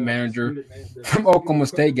equipment manager from Oklahoma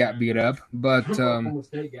State got beat up, but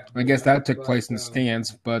I guess that took place in the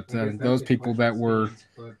stands. But those people that were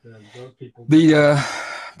the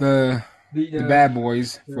bad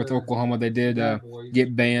boys with Oklahoma, they did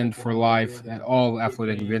get banned for life at all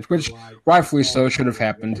athletic events, which rightfully so should have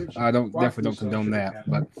happened. I definitely don't condone that,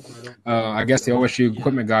 but I guess the OSU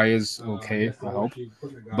equipment guy is okay, I hope.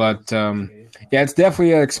 But yeah, it's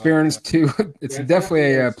definitely an experience too. It's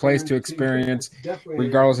definitely a place to experience,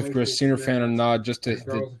 regardless if you're a Sooner fan or not. Just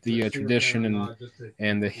the tradition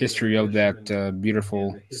and the history of that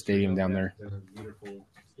beautiful stadium down there.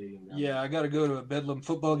 Yeah, I got to go to a Bedlam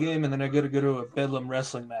football game, and then I got to go to a Bedlam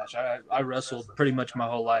wrestling match. I wrestled pretty much my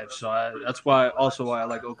whole life, so that's why I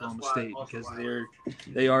like Oklahoma State, because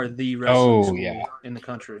they are the wrestling school in the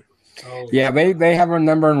country. Yeah, they have a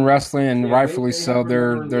number in wrestling, and rightfully so.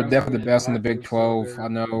 They're definitely the best in the Big 12. I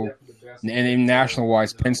know, and even national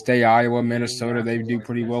wise, Penn State, Iowa, Minnesota, they do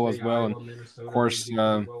pretty well as well. And of course,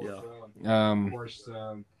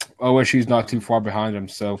 OSU's not too far behind them.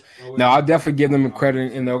 So, no, I'll definitely give them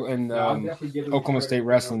credit in Oklahoma State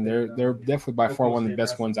wrestling. They're definitely by far one of the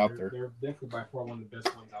best ones out there.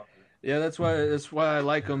 Yeah, that's why I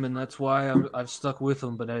like them, and that's why I've stuck with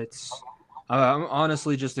them. But I'm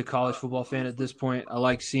honestly just a college football fan at this point. I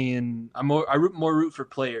like seeing. I root for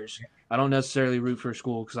players. I don't necessarily root for a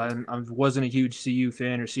school, because I wasn't a huge CU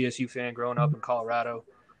fan or CSU fan growing up in Colorado,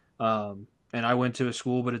 and I went to a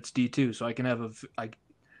school, but it's D2, so I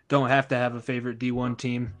don't have to have a favorite D1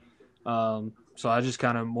 team. So So I just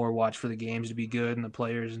kind of more watch for the games to be good and the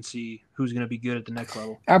players and see who's going to be good at the next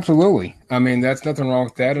level. Absolutely. I mean, that's nothing wrong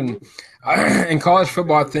with that. And college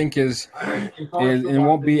football, I think, is it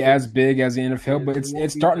won't be as big as the NFL, but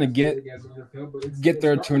it's starting to get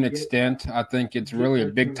there to an extent. I think it's really a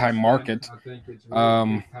big time market.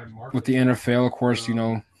 With the NFL, of course,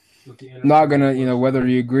 not gonna, whether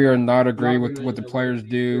you agree or not agree with what the players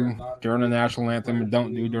do during the national anthem or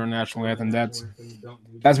don't do during the national anthem, that's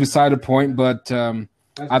beside the point. But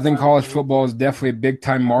I think college football is definitely a big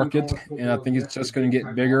time market, and I think it's just going to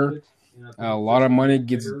get bigger. A lot of money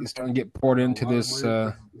is starting to get poured into this.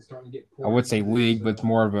 I would say league, but it's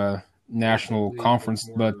more of a national conference.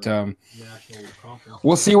 But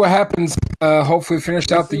we'll see what happens. Hopefully,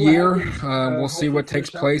 finish out the year. We'll see what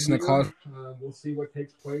takes place in the college.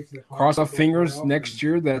 Cross our fingers next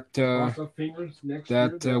year that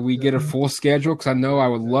we get a full schedule, because I know I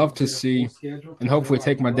would love to see, and hopefully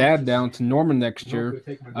take my dad down to Norman next year.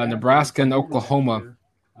 Nebraska and Oklahoma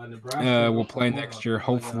will play next year.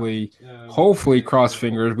 Hopefully, cross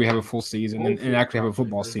fingers, we have a full season and actually have a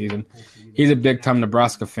football season. He's a big-time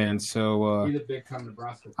Nebraska fan, so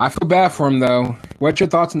I feel bad for him, though. What's your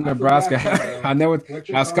thoughts on Nebraska? I know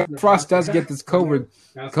Scott Frost does get this COVID.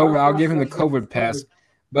 I'll give him the COVID pass.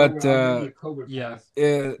 But he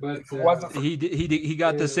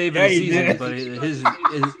got the save of the season, but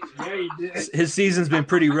his season's been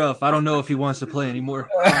pretty rough. I don't know if he wants to play anymore,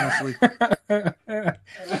 honestly.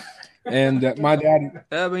 And my dad.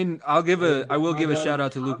 I mean, I will give a shout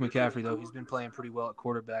out to Luke McCaffrey, though. He's been playing pretty well at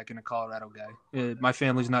quarterback and a Colorado guy. My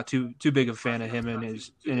family's not too big of a fan of him and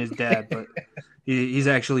his dad, but he's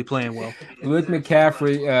actually playing well. Luke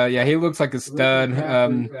McCaffrey, he looks like a stud.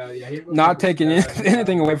 Not taking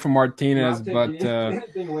anything away from Martinez, but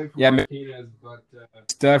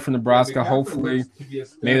stud from Nebraska. Hopefully,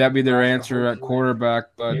 maybe that'd be their answer at quarterback.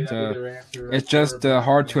 But it's just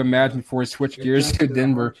hard to imagine before we switch gears to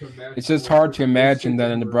Denver. It's just hard to imagine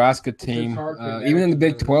that a Nebraska team, even in the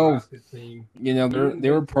Big 12,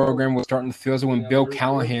 their program was starting to fizzle when Bill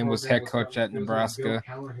Callahan was head coach at Nebraska.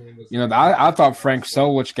 I thought Frank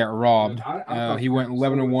Solich got robbed. He went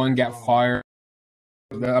 11-1, got fired.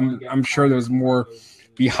 I'm sure there was more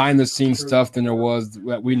behind-the-scenes stuff than there was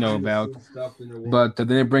that we know about. But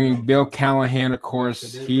then bringing Bill Callahan, of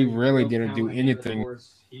course, he really didn't do anything.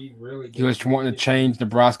 He was wanting to change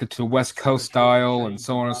Nebraska to a West Coast style and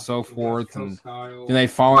so on and so forth. And then they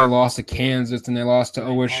finally lost to Kansas, and they lost to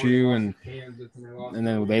OSU, and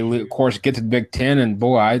then they, of course, get to the Big Ten. And,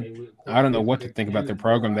 boy, I don't know what to think about their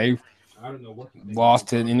program. They've lost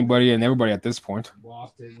to anybody and everybody at this point.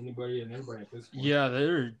 Yeah,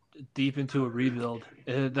 they're deep into a rebuild.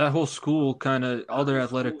 That whole school all their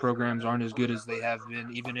athletic programs aren't as good as they have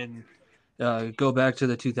been, even in go back to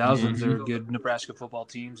the 2000s. There were good Nebraska football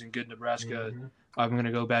teams and good Nebraska. I'm going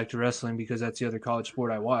to go back to wrestling because that's the other college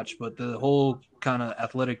sport I watch. But the whole kind of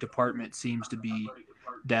athletic department seems to be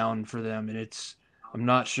down for them, and I'm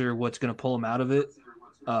not sure what's going to pull them out of it.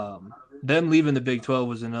 Them leaving the Big 12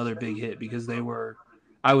 was another big hit because they were,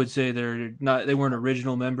 I would say they weren't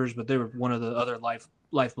original members, but they were one of the other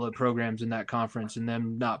lifeblood programs in that conference, and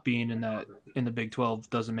them not being in the Big 12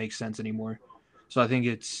 doesn't make sense anymore. So I think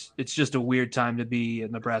it's just a weird time to be a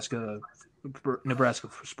Nebraska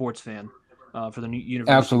sports fan for the new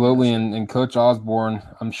university. Absolutely, and Coach Osborne,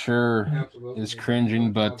 I'm sure, is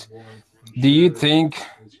cringing. But do you think,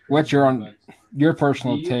 what's your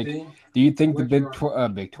personal take? Do you think the Big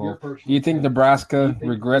 12? Do you think Nebraska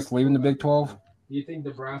regrets leaving the Big 12?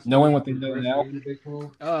 Knowing what they know now?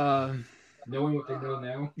 Knowing what they know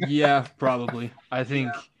now? Yeah, probably. I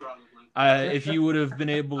think if you would have been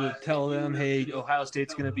able to tell them, hey, Ohio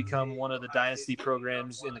State's going to become one of the dynasty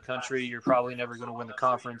programs in the country, you're probably never going to win the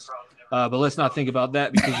conference. But let's not think about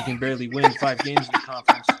that because you can barely win 5 games in the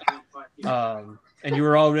conference. And you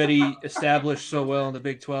were already established so well in the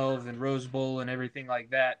Big 12 and Rose Bowl and everything like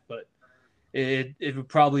that. But it would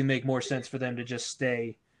probably make more sense for them to just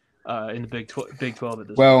stay in the Big 12 at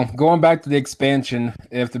this point. Going back to the expansion,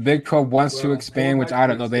 if the Big 12 wants to expand, which I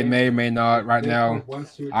don't know, they may or may not right now.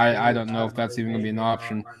 I don't know if that's even going to be an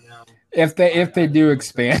option. If they do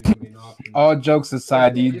expand, all jokes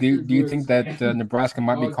aside, do you think that Nebraska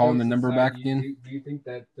might be calling the number back again?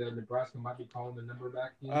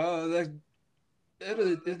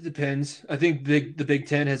 It depends. I think the Big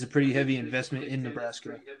Ten has a pretty heavy investment in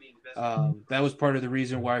Nebraska. That was part of the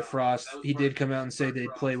reason why Frost, he did come out and say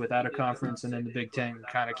they'd play without a conference, and then the Big Ten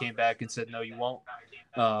kind of came back and said, no, you won't.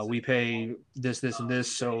 We pay this, and this.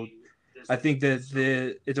 So I think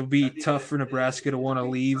that it'll be tough for Nebraska to want to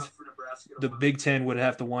leave. the Big Ten would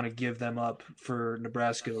have to want to give them up for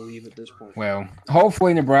Nebraska to leave at this point. Well,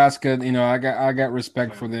 hopefully Nebraska, I got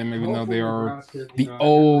respect for them, even though they are the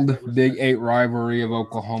old Big 8 rivalry of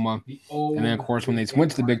Oklahoma. And then, of course, when they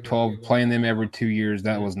went to the Big 12, playing them every 2 years,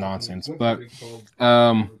 that was nonsense. But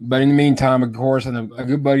in the meantime, of course, and a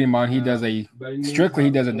good buddy of mine, he does a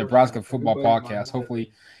Nebraska football podcast.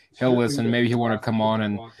 Hopefully he'll listen. Maybe he'll want to come on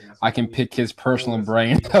and I can pick his personal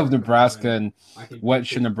brain of Nebraska and what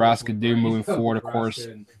should Nebraska do moving forward. Of course,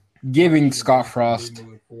 giving Scott Frost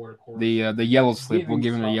the yellow slip. We'll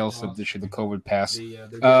give him a yellow slip this year, the COVID pass.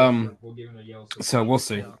 So we'll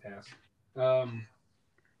see.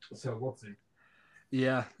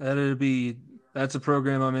 Yeah, that's a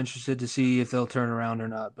program I'm interested to see if they'll turn around or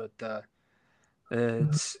not. But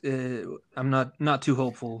I'm not too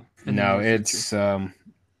hopeful. No, it's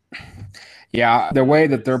yeah, the way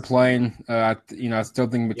that they're playing, I still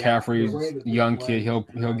think McCaffrey's a young kid. He'll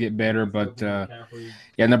get better, but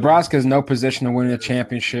Nebraska is no position to win the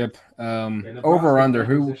championship. Over or under?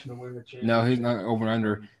 Who? No, he's not over or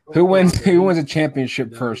under. Who wins a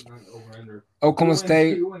championship first? Oklahoma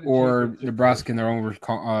State or Nebraska in their own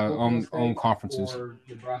conferences?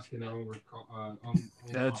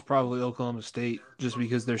 That's probably Oklahoma State, just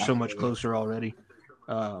because they're so much closer already.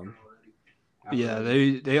 Yeah,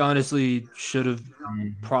 they honestly should have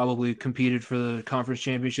probably competed for the conference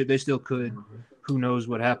championship. They still could. Who knows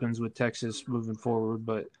what happens with Texas moving forward?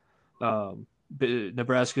 But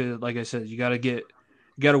Nebraska, like I said, you got to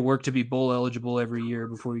work to be bowl eligible every year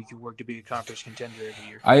before you can work to be a conference contender every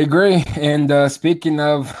year. I agree. And speaking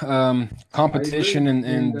of competition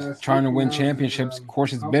and trying to win championships, of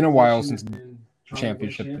course, it's been a while since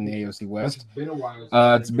championship in the AOC West.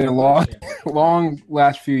 It's been a long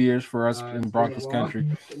last few years for us in Broncos country.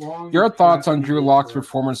 Your thoughts on Drew Lock's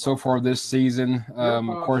performance so far this season?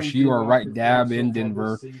 Of course, you are right dab in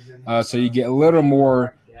Denver, so you get a little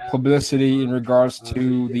more publicity in regards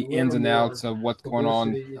to the ins and outs of what's going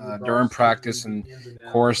on during practice, and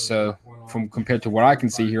of course, from compared to what I can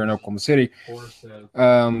see here in Oklahoma City,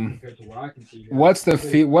 what's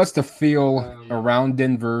the feel around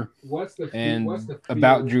Denver and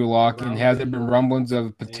about Drew Lock, and has there been rumblings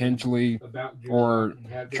of potentially or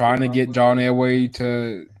trying to get John Elway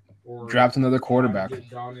to draft another quarterback?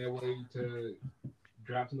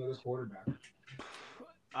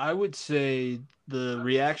 I would say the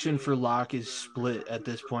reaction for Locke is split at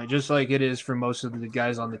this point, just like it is for most of the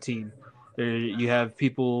guys on the team. You have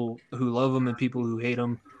people who love him and people who hate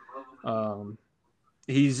him.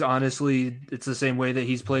 He's honestly, it's the same way that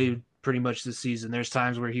he's played pretty much this season. There's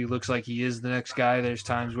times where he looks like he is the next guy. There's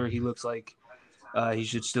times where he looks like he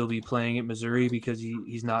should still be playing at Missouri because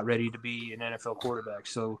he's not ready to be an NFL quarterback.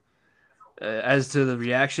 So as to the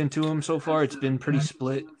reaction to him so far, it's been pretty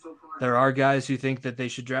split. There are guys who think that they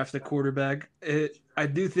should draft the quarterback. I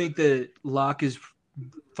do think that Locke is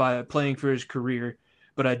playing for his career,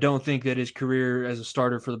 but I don't think that his career as a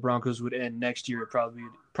starter for the Broncos would end next year. It'd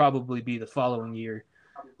probably be the following year,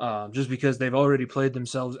 just because they've already played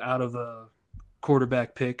themselves out of a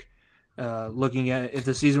quarterback pick. Looking at if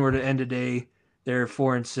the season were to end today, they're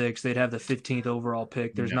 4-6. They'd have the 15th overall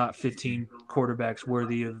pick. There's not 15 quarterbacks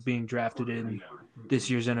worthy of being drafted in this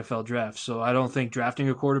year's NFL draft. So I don't think drafting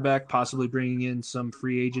a quarterback, possibly bringing in some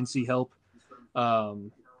free agency help,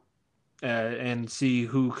 and see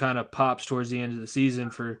who kind of pops towards the end of the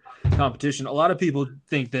season for competition. A lot of people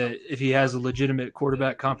think that if he has a legitimate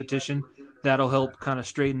quarterback competition, that'll help kind of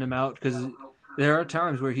straighten him out, because there are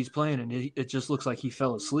times where he's playing and it just looks like he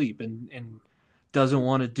fell asleep and doesn't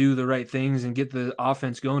want to do the right things and get the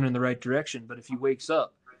offense going in the right direction. But if he wakes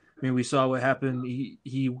up, I mean, we saw what happened.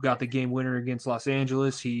 He got the game winner against Los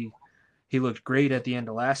Angeles. He looked great at the end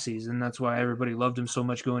of last season. That's why everybody loved him so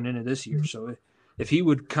much going into this year. So if he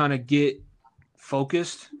would kind of get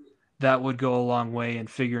focused, that would go a long way in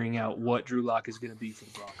figuring out what Drew Lock is going to be for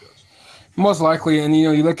the Broncos. Most likely, and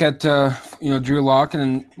you look at Drew Lock,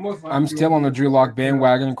 and I'm still on the Drew Lock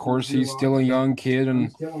bandwagon. Of course, he's still a young kid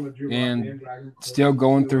and still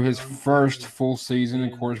going through his first full season.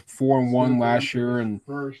 Of course, 4-1 last year and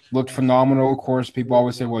looked phenomenal. Of course, people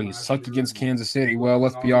always say, "Well, he sucked against Kansas City." Well,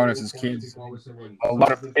 let's be honest, it's Kansas. A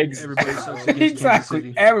lot of everybody sucks against exactly. Kansas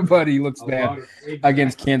City. Everybody looks bad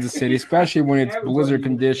against Kansas City, especially when it's blizzard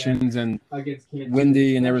conditions and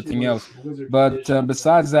windy and everything else. But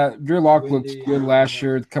besides that, Drew Lock looked good last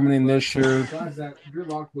year. Coming in this year,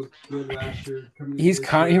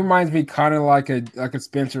 he reminds me kind of like a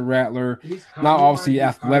Spencer Rattler. Not obviously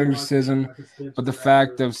athleticism, but the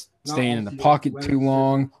fact of staying in the pocket too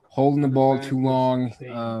long, holding the ball too long,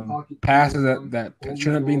 passes that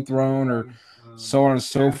shouldn't have been thrown, or so on and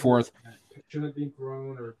so forth.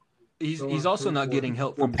 he's also not getting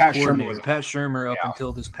help from his Pat coordinator. Shurmur. Pat Shurmur, up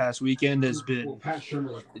until this past weekend, has been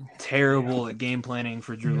terrible at game planning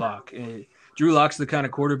for Drew Lock. Drew Lock's the kind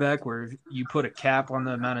of quarterback where you put a cap on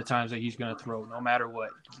the amount of times that he's going to throw, no matter what.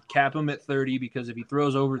 Cap him at 30, because if he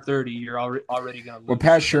throws over 30, you're already going to lose. Well,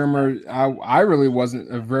 Pat Shurmur, I really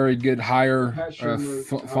wasn't a very good hire,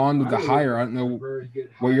 fond of the hire. I don't know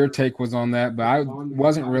what your take was on that, but I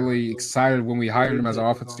wasn't really excited when we hired him as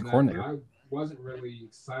our offensive coordinator.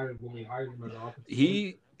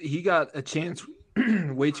 He got a chance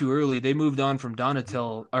way too early. They moved on from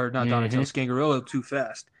Scangarello too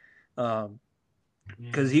fast.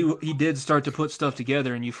 Because he did start to put stuff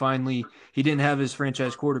together, and he didn't have his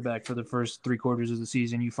franchise quarterback for the first 3 quarters of the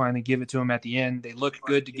season. You finally give it to him at the end. They look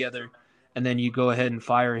good together, and then you go ahead and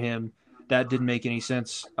fire him. That didn't make any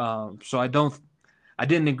sense. So I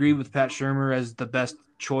didn't agree with Pat Shurmur as the best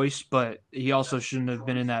choice, but he also shouldn't have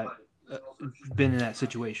been in that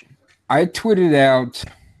situation. I tweeted out,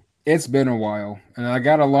 it's been a while, and I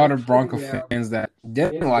got a lot of Bronco fans that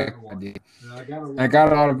didn't like the idea. I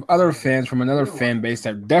got a lot of other fans from another fan base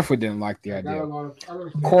that definitely didn't like the idea.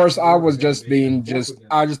 Of course, I was just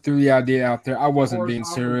I just threw the idea out there. I wasn't being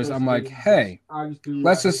serious. I'm like, hey,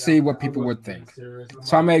 let's just see what people would think.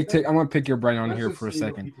 So I'm going to pick your brain on here for a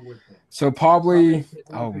second. So probably,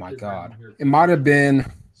 oh my God, it might have been.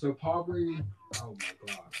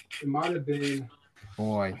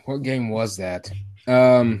 Boy, what game was that?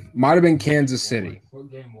 Might have been Kansas City.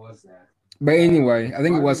 But anyway, I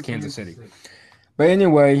think it was Kansas City. But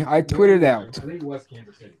anyway, I tweeted out,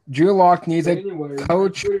 Drew Lock needs a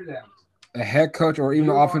coach, a head coach, or even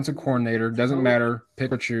an offensive coordinator, doesn't matter,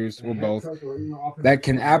 pick or choose, or both, that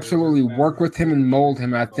can absolutely work with him and mold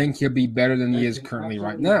him. I think he'll be better than he is currently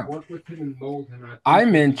right now. I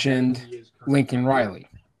mentioned Lincoln Riley.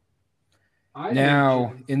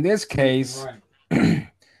 Now, in this case,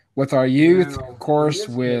 with our youth, of course,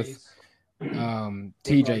 with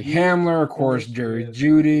TJ Hamler, of course, Jerry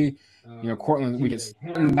Jeudy, Cortland, we get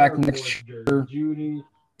back next year.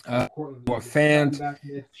 Fant.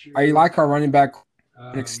 I like our running back to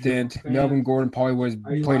an extent. Melvin Gordon probably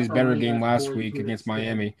played his better game last week against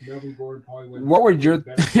Miami. What would your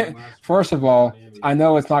first of all, I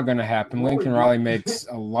know it's not going to happen. Lincoln Riley makes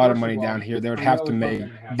a lot of money down here. Denver would have to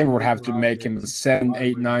make him a $7,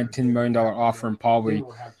 $8, $9, $10 million offer and probably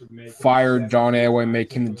fire John Elway,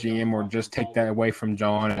 make him the GM, or just take that away from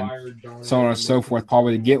John and so on and so forth,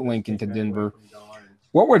 probably to get Lincoln to Denver.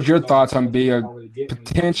 What were your thoughts on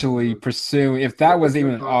potentially pursuing, if that was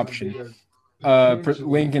even an option,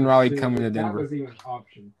 Lincoln Riley coming to Denver?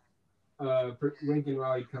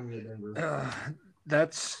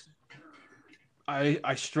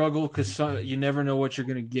 I struggle because you never know what you're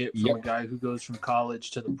going to get from a guy who goes from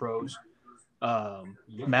college to the pros.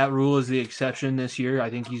 Matt Rule is the exception this year. I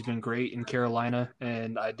think he's been great in Carolina,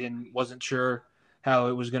 and I wasn't sure how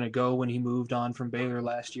it was going to go when he moved on from Baylor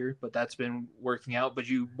last year, but that's been working out. But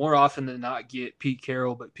you more often than not get Pete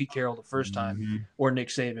Carroll the first time, or Nick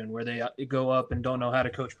Saban, where they go up and don't know how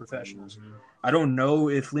to coach professionals. I don't know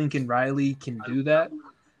if Lincoln Riley can do that.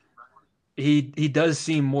 He does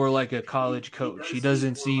seem more like a college coach. He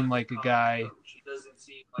doesn't seem like a guy,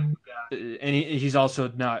 and he's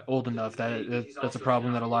also not old enough. That's a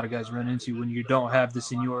problem that a lot of guys run into when you don't have the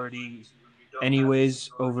seniority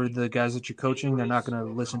anyways over the guys that you're coaching. They're not going to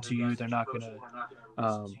listen to you. They're not going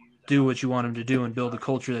to do what you want them to do and build the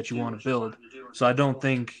culture that you want to build. So I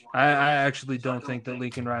actually don't think that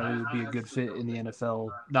Lincoln Riley would be a good fit in the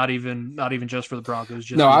NFL. Not even just for the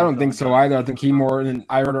Broncos. No, I don't think so either. I think he more than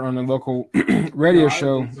I heard it on a local radio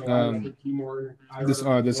show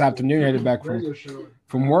this afternoon. Headed back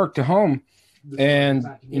from work to home. And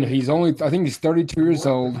he's I think he's 32 years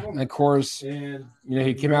old. And of course,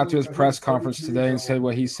 he came out to his press conference today and said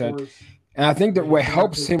what he said. And I think that what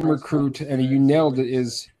helps him recruit, and you nailed it,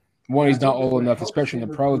 is one, he's not old enough, especially in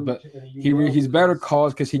the pros, but he's better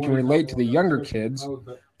called because he can relate to the younger kids,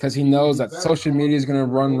 because he knows that social media is going to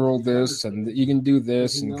rule this, and that you can do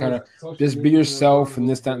this, and kind of just be yourself, and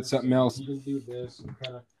this, that, and something else.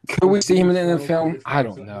 Could we see him in the NFL? I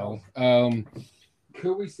don't know.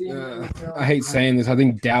 I hate saying this. I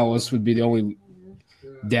think Dallas would be the only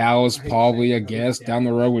probably, I guess, down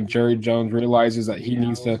the road when Jerry Jones realizes that he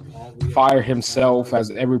needs to fire himself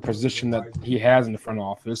as every position that he has in the front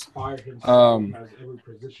office.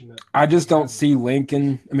 I just don't see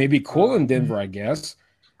Lincoln. It may be cool in Denver, I guess,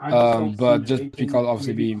 but just because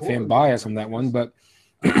obviously being fan bias on that one. But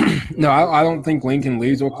no, I don't think Lincoln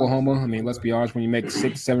leaves Oklahoma. I mean, let's be honest. When you make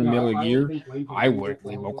 $6-7 million a year, I would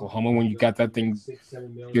leave Oklahoma. When you got that thing,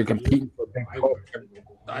 you're competing for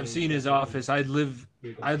I've seen his office. I'd live in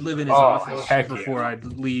his Oh, office heck yeah. before I'd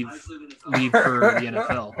leave for the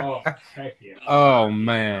NFL. Oh, heck yeah. Oh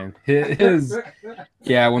man, his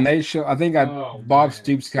yeah. When they show, I think Bob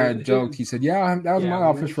Stoops kind of joked. He said, "Yeah, that was my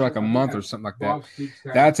office for like a month or something like that."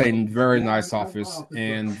 That's a very nice office,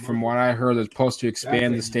 and from what I heard, they're supposed to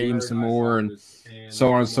expand the stadium some more and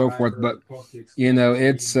so on and so forth. But you know,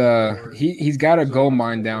 it's he's got a gold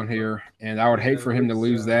mine down here, and I would hate for him to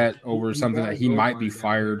lose that over something that he might be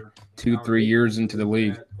fired 2-3 years into the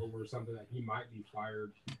league.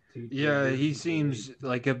 Yeah, he seems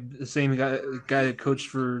like the same guy that coached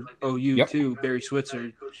for OU Yep. too, Barry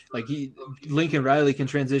Switzer. Like Lincoln Riley can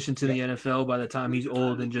transition to the NFL by the time he's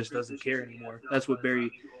old and just doesn't care anymore. That's what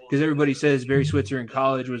because everybody says Barry Switzer in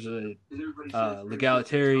college was a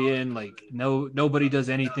legalitarian. Like nobody does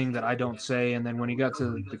anything that I don't say, and then when he got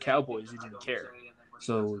to the Cowboys, he didn't care.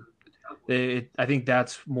 So I think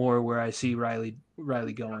that's more where I see Riley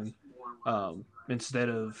going. Instead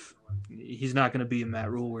of he's not going to be a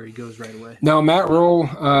Matt Rule where he goes right away. No, Matt Rule,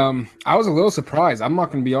 I was a little surprised. I'm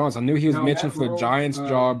not going to be honest. I knew he was mentioned for the Giants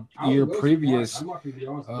job year previous,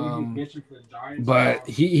 but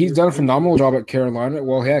he's done a phenomenal job at Carolina.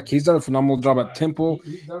 Well, heck, he's done a phenomenal job at Temple,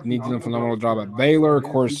 and he's done a phenomenal job at Baylor. Of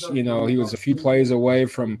course, you know, he was a few plays away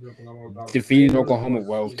from defeating Oklahoma.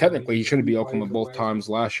 Well, technically, he should have beat Oklahoma both times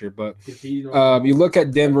last year, but you look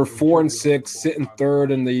at Denver, 4-6, sitting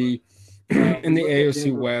third in the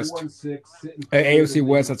AFC West. AFC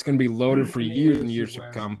West that's going to be loaded for years and years to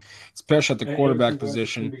come, especially at the quarterback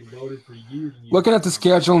position. Looking at the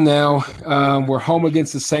schedule now, we're home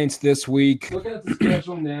against the Saints this week. We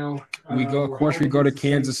go to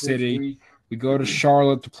Kansas City. We go to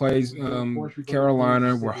Charlotte to play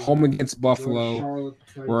Carolina. We're home against Buffalo.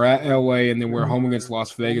 We're at LA, and then we're home against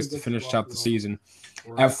Las Vegas to finish out the season.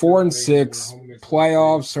 At 4-6,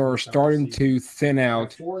 playoffs are starting to thin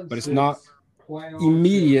out, but it's not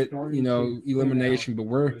immediate, you know, elimination. But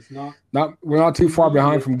we're not too far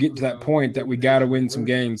behind from getting to that point that we got to win some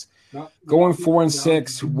games. Going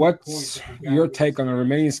 4-6, what's your take on the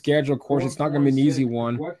remaining schedule? Of course, it's not going to be an easy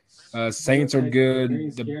one. Saints are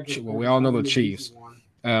good. We all know the Chiefs.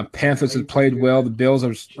 Panthers have played well. The Bills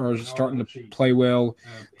are starting to play well.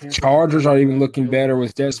 Chargers are even looking better,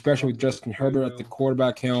 especially with Justin Herbert at the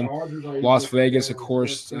quarterback helm. Las Vegas, of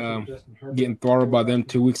course, getting throttled by them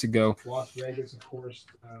 2 weeks ago.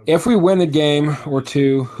 If we win a game or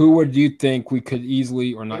two, who would you think we could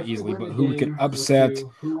easily, or not easily, but who we could upset,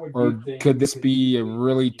 or could this be a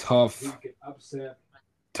really tough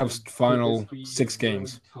final 6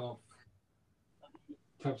 games?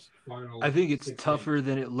 I think it's tougher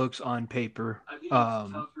than it looks on paper.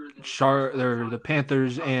 The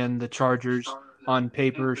Panthers and the Chargers on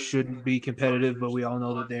paper shouldn't be competitive, but we all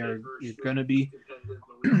know that they're going to be.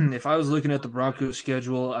 If I was looking at the Broncos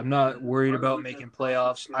schedule, I'm not worried about making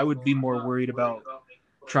playoffs. I would be more worried about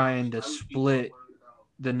trying to split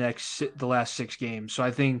the last 6 games. So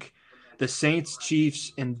I think the Saints,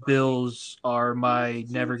 Chiefs, and Bills are my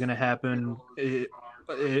never going to happen.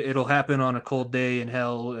 It'll happen on a cold day in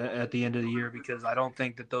hell at the end of the year, because I don't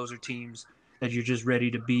think that those are teams that you're just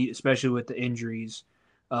ready to beat, especially with the injuries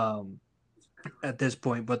at this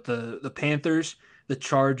point. But the Panthers, the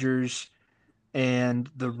Chargers, and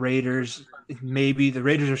the Raiders, maybe the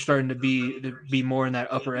Raiders are starting to be more in that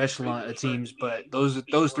upper echelon of teams. But those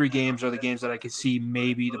 3 games are the games that I could see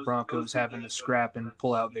maybe the Broncos having to scrap and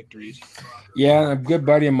pull out victories. Yeah, a good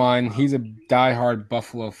buddy of mine, he's a diehard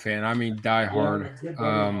Buffalo fan. I mean, diehard.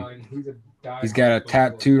 He's got a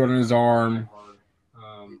tattoo on his arm.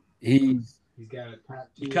 You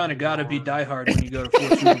kind of got to be diehard when you go to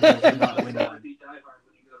 4 Super Bowls and not win one.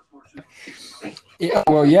 Yeah,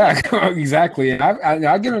 well, yeah, exactly.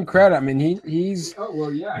 I give him credit. I mean, he's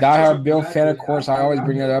diehard Bill fan. Of course, I always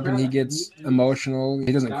bring that up, and he gets emotional.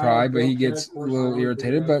 He doesn't cry, but he gets a little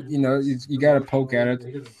irritated. But you know, you got to poke at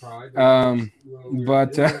it.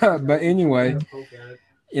 But anyway,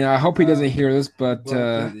 you know, I hope he doesn't hear this. But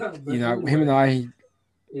you know, him and I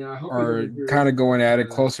are kind of going at it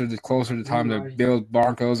closer to time to Bills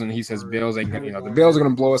Broncos, and he says Bills ain't gonna, you know, the Bills are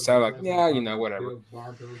gonna blow us out. Like, yeah, you know, whatever.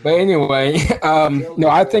 But anyway, no,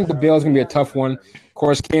 I think the Bills gonna be a tough one. Of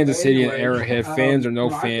course, Kansas City and Arrowhead, fans or no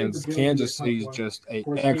fans, Kansas City is just an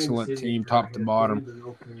excellent team, top to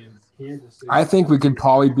bottom. I think we could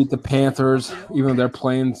probably beat the Panthers, even though they're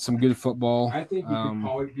playing some good football. We could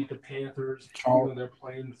probably beat the Panthers, even though they're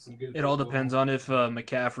playing some good It all depends on if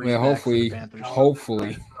McCaffrey's well, back for the Panthers.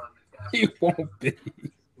 hopefully, he won't be.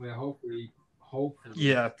 Well, hopefully.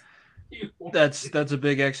 Yeah, that's a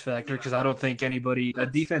big X factor, because I don't think anybody – the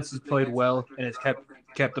defense has played well and has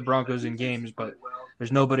kept the Broncos in games, but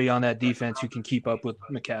There's nobody on that defense who can keep up with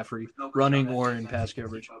McCaffrey, running or in pass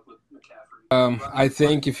coverage. I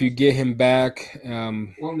think if you get him back,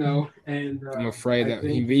 Well, no, and I'm afraid I that he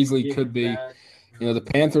think if easily you get could him be. back, The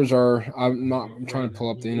Panthers are. I'm trying to pull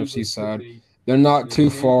up the NFC side. They're not too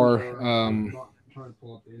far. trying to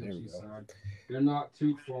pull up the There we NFC go. side. They're not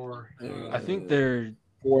too far. I think they're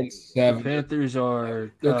 4-7. the Panthers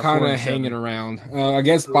are They're kind of 4-7. hanging around. I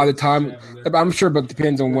guess by the time, I'm sure, but it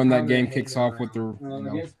depends on when that game kicks off. With the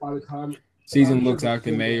I guess by the time season looks like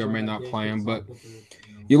they may or may not play him. But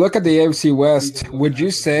you look at the AFC West. Would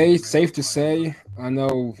you say, safe to say, I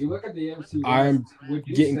know you look at the NFC West, I'm would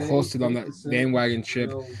you getting say, close to on that safe to say, bandwagon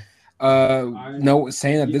ship. you No,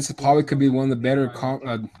 saying that this is probably could be one of the better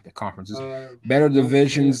conferences, better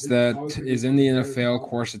divisions that is in the NFL. Of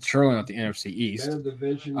course, it's surely not the NFC East.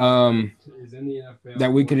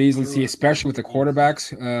 That we could easily see, especially with the quarterbacks,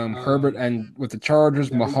 Herbert, and with the Chargers,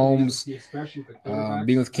 Mahomes,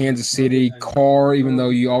 being with Kansas City, Carr. Even though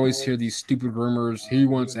you always hear these stupid rumors, he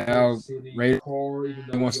wants out, Raiders,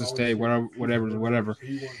 he wants to stay, whatever.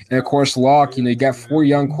 And of course, Locke. You got 4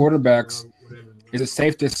 young quarterbacks. Is it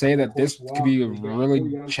safe to say that this could be a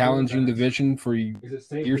really challenging division for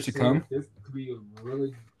years to come?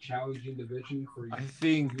 I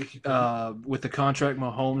think with the contract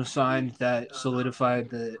Mahomes signed, that solidified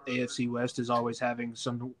the AFC West as always having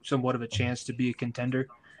somewhat of a chance to be a contender,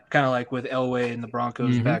 kind of like with Elway and the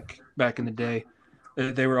Broncos back in the day.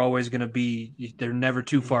 They were always going to be. They're never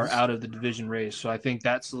too far out of the division race, so I think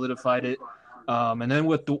that solidified it. And then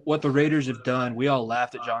what the Raiders have done, we all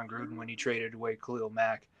laughed at John Gruden when he traded away Khalil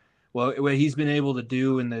Mack. Well, what he's been able to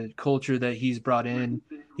do and the culture that he's brought in,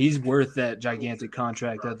 he's worth that gigantic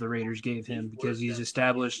contract that the Raiders gave him because he's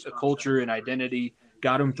established a culture and identity,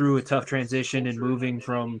 got him through a tough transition and moving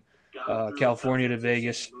from California to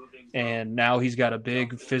Vegas. And now he's got a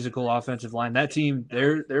big physical offensive line. That team,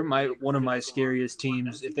 they're one of my scariest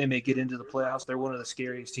teams. If they make it into the playoffs, they're one of the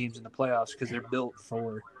scariest teams in the playoffs because they're built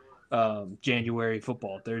for January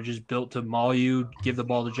football. They're just built to maul you, give the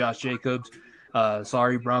ball to Josh Jacobs.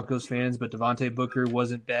 Sorry, Broncos fans, but Devontae Booker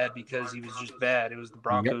wasn't bad because he was just bad. It was the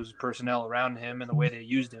Broncos personnel around him and the way they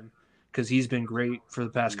used him because he's been great for the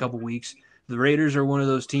past couple weeks. The Raiders are one of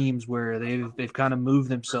those teams where they've kind of moved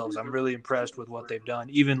themselves. I'm really impressed with what they've done,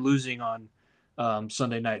 even losing on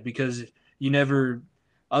Sunday night because you never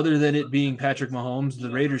 – other than it being Patrick Mahomes, the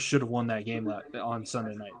Raiders should have won that game on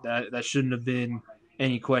Sunday night. That shouldn't have been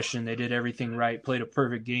any question. They did everything right, played a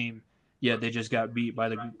perfect game, yet they just got beat by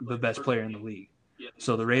the best player in the league.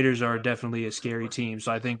 So the Raiders are definitely a scary team.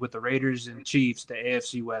 So I think with the Raiders and Chiefs, the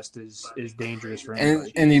AFC West is dangerous for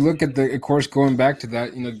anybody. And you look at of course, going back to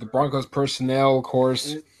that, the Broncos personnel, of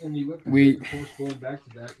course,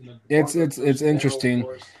 it's interesting.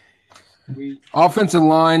 Offensive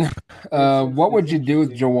line, what would you do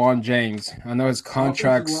with Jawan James? I know his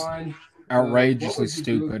contract's outrageously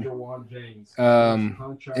stupid.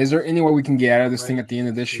 Is there any way we can get out of this thing at the end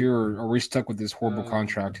of this year, or are we stuck with this horrible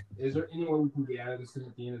contract? Is there any way we can get out of this thing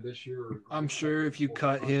at the end of this year? I'm sure if you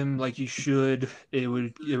cut him like you should, it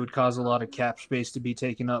would cause a lot of cap space to be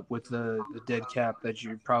taken up with the dead cap that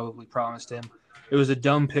you probably promised him. It was a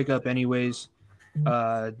dumb pickup anyways.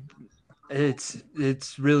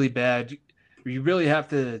 It's really bad. You really have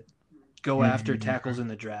to go after tackles in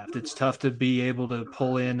the draft. It's tough to be able to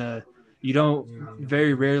pull in you don't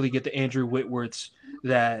very rarely get the Andrew Whitworths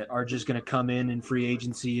that are just going to come in free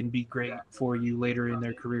agency and be great for you later in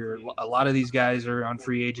their career. A lot of these guys are on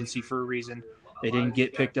free agency for a reason. They didn't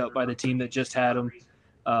get picked up by the team that just had them.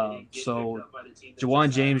 So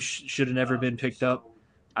Jawan James should have never been picked up.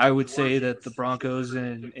 I would say that the Broncos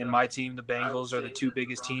and my team, the Bengals, are the 2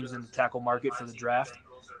 biggest teams in the tackle market for the draft.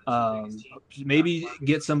 Maybe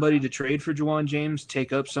get somebody to trade for Jawan James,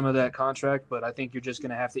 take up some of that contract, but I think you're just going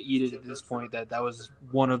to have to eat it at this point that was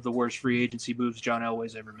one of the worst free agency moves John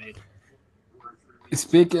Elway's ever made.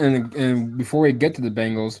 Speaking, and before we get to the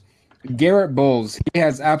Bengals, Garrett Bowles, he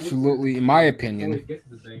has absolutely, in my opinion,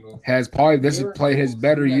 has played his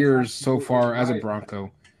better years so far as a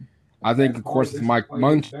Bronco. I think, of course, it's Mike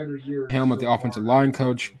Munch, him with the offensive line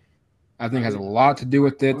coach, I think has a lot to do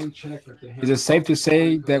with it. Is it safe to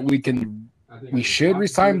say that we should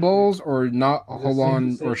resign Bowles or not hold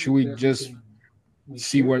on, or should we just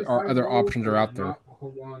see what our other options are out there?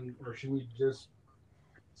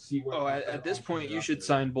 At this point, you should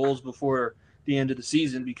sign Bowles before the end of the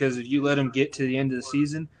season because if you let him get to the end of the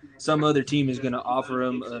season, some other team is going to offer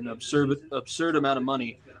him an absurd amount of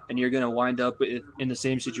money, and you're going to wind up in the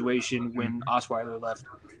same situation when Osweiler left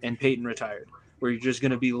and Peyton retired, where you're just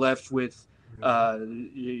going to be left with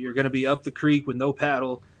you're going to be up the creek with no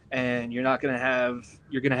paddle, and you're going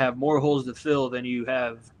to have more holes to fill than you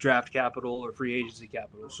have draft capital or free agency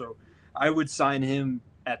capital. So I would sign him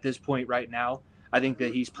at this point right now. I think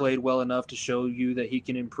that he's played well enough to show you that he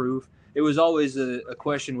can improve. It was always a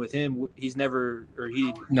question with him. He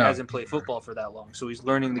hasn't played football for that long. So he's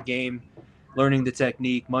learning the game, learning the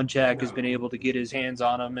technique. Munchak has been able to get his hands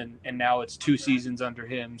on him, and now it's 2 seasons under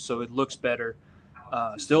him. So it looks better.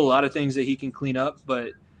 Still a lot of things that he can clean up,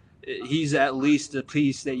 but he's at least a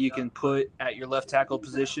piece that you can put at your left tackle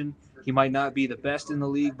position. He might not be the best in the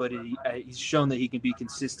league, but he's shown that he can be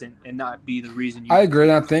consistent and not be the reason. I agree.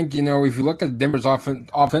 And I think, if you look at Denver's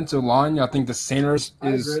offensive line, I think the centers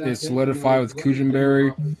is solidified with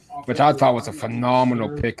Kujenberry, which I thought was a phenomenal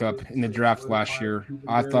pickup in the draft last year.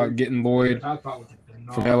 I thought getting Lloyd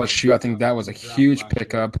from LSU, I think that was a huge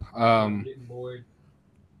pickup. And,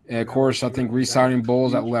 of course, I think re-signing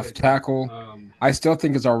Bowles at left tackle. I still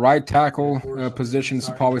think it's our right tackle position is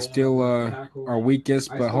probably still our weakest,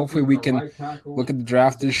 but hopefully we can look at the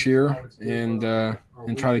draft this year and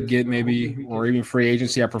try to get maybe or even free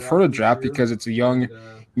agency. I prefer the draft because it's a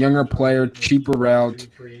younger player, cheaper route.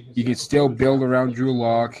 You can still build around Drew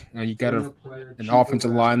Lock. You got an offensive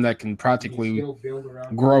line that can practically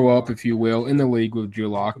grow up, if you will, in the league with Drew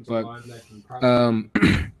Lock. But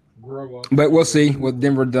we'll see what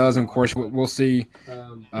Denver does, and of course we'll see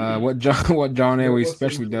what John Elway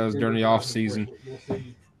especially does during the offseason.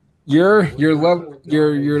 Your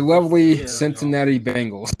lovely Cincinnati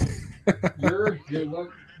Bengals.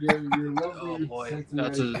 Oh boy,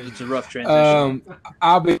 it's a rough transition.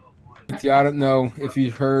 I'll be. I don't know if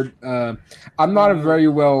you've heard. I'm not a very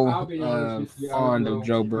fond of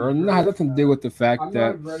Joe Burrow. It has nothing to do with the fact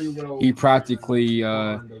that he practically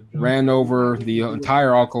ran over the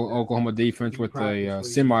entire Oklahoma defense with a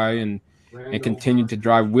semi and continued to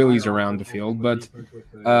drive wheelies around the field. But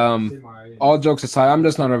all jokes aside, I'm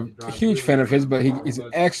just not a huge fan of his, but he's an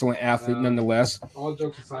excellent athlete nonetheless.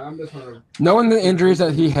 Knowing the injuries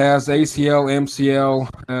that he has, ACL,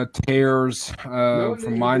 MCL, tears,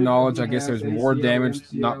 from my knowledge, I guess there's more damage,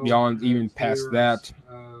 not beyond even past that.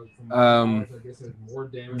 Have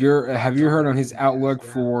you heard on his outlook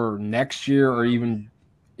for next year, or even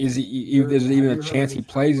is there even a chance he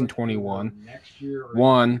plays in 21?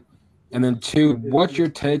 One. And then 2, what's your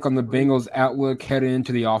take on the Bengals' outlook heading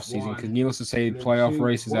into the offseason? Because needless to say, the playoff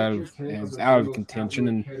race is out of contention.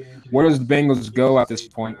 And where does the Bengals go at this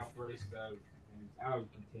point?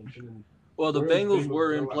 Well, the Bengals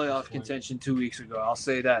were in playoff contention 2 weeks ago. I'll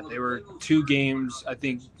say that. They were 2 games. I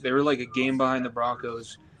think they were like a game behind the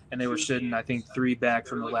Broncos, and they were sitting, I think, 3 back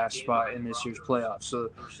from the last spot in this year's playoffs. So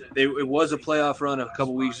it was a playoff run a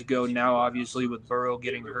couple weeks ago. Now, obviously, with Burrow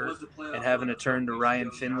getting hurt and having to turn to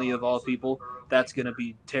Ryan Finley, of all people, that's going to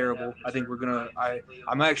be terrible. I think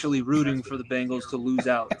I'm actually rooting for the Bengals to lose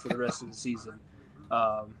out for the rest of the season,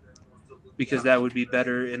 because that would be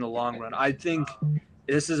better in the long run. I think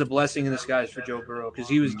this is a blessing in disguise for Joe Burrow, because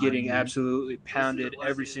he was getting absolutely pounded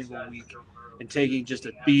every single week and taking just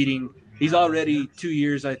a beating. He's already 2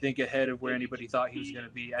 years, I think, ahead of where anybody thought he was going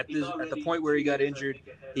to be. At the point where he got injured,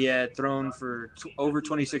 he had thrown for over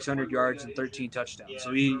 2,600 yards and 13 touchdowns.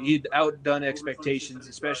 So he'd outdone expectations,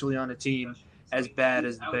 especially on a team as bad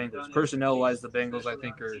as the Bengals. Personnel-wise, the Bengals, I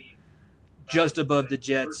think, are just above the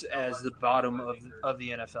Jets as the bottom of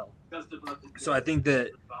the NFL. So I think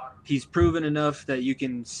that he's proven enough that you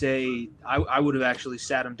can say I would have actually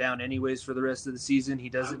sat him down anyways for the rest of the season. He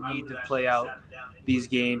doesn't need to play out these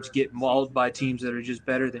games, get mauled by teams that are just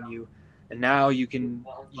better than you. And now you can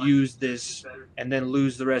use this and then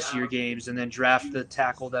lose the rest of your games and then draft the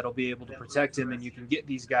tackle that'll be able to protect him, and you can get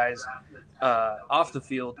these guys off the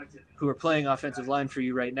field who are playing offensive line for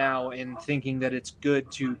you right now and thinking that it's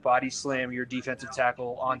good to body slam your defensive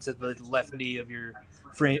tackle onto the left knee of your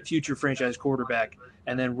future franchise quarterback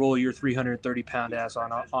and then roll your 330-pound ass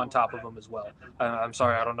on top of him as well. I'm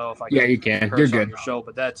sorry, I don't know if I can. Yeah, you can. You're good. On your show,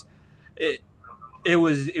 but that's it. It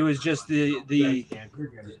was just the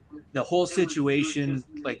whole situation.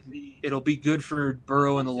 Like, it'll be good for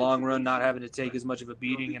Burrow in the long run, not having to take as much of a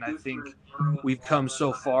beating. And I think we've come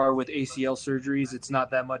so far with ACL surgeries, it's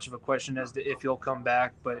not that much of a question as to if he'll come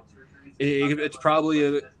back. But it's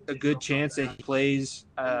probably a good chance that he plays,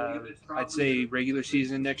 I'd say, regular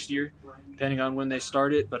season next year, depending on when they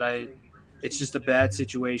start it. But it's just a bad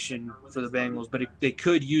situation for the Bengals, but they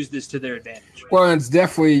could use this to their advantage. Well, it's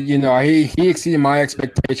definitely, he exceeded my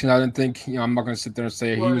expectation. I didn't think, I'm not going to sit there and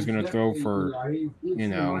say he was going to throw for,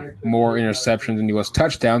 more interceptions than he was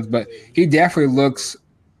touchdowns, but he definitely looks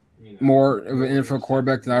more of an NFL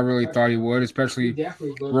quarterback than I really thought he would, especially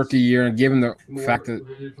rookie year, and given the fact that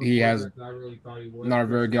he has not a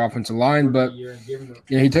very good offensive line. But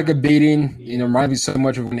he took a beating. Reminds me so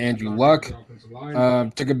much of when Andrew Luck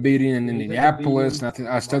took a beating in Indianapolis, and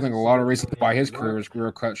I still think a lot of reasons why his career was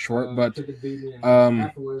real cut short. But it's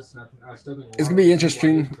gonna be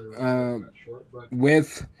interesting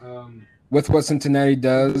with what Cincinnati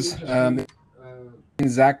does.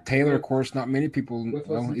 Zach Taylor, of course, not many people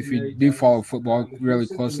know if you do follow football really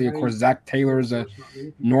closely. Of course, Zach Taylor is a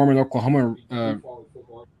Norman, Oklahoma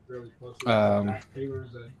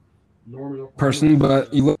person,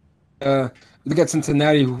 but you look at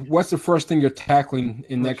Cincinnati. What's the first thing you're tackling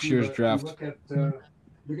in next year's draft? Look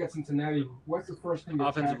at Cincinnati. What's the first thing?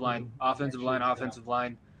 Offensive line.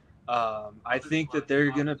 I think that they're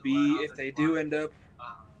going to be, if they do end up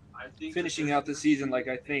finishing out the season like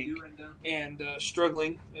I think, and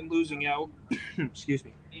struggling and losing out, excuse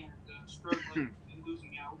me,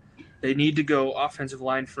 they need to go offensive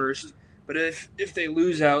line first. But if they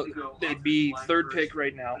lose out, they'd be third pick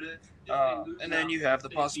right now. And then you have the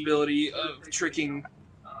possibility of tricking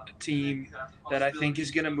a team that I think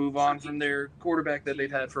is going to move on from their quarterback that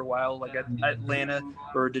they've had for a while, like Atlanta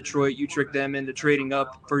or Detroit. You trick them into trading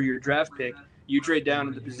up for your draft pick. You trade down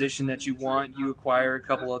to the position that you want, you acquire a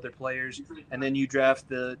couple other players, and then you draft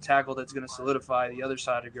the tackle that's going to solidify the other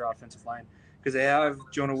side of your offensive line. Because they have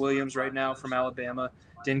Jonah Williams right now from Alabama.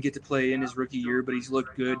 Didn't get to play in his rookie year, but he's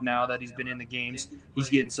looked good now that he's been in the games. He's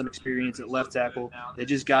getting some experience at left tackle. They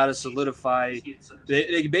just got to solidify.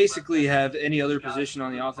 They basically have any other position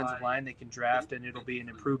on the offensive line they can draft, and it'll be an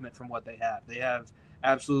improvement from what they have. They have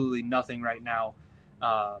absolutely nothing right now.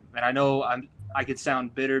 And I know I could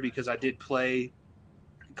sound bitter because I did play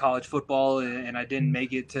college football and I didn't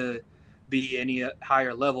make it to be any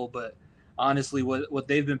higher level, but honestly, what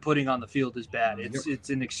they've been putting on the field is bad. It's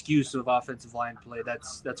an excuse of offensive line play.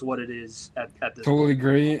 That's what it is at this totally point.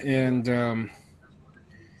 Agree, and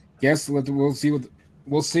guess we'll see.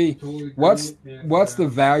 What's the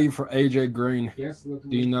value for AJ Green? Do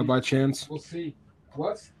you know by chance? We'll see.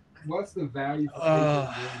 What's the value for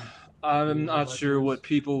AJ Green? I'm not sure what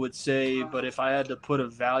people would say, but if I had to put a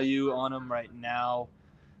value on him right now,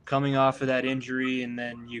 coming off of that injury, and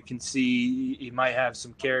then you can see he might have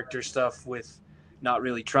some character stuff with not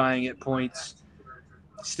really trying at points.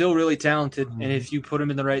 Still really talented, and if you put him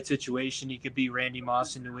in the right situation, he could be Randy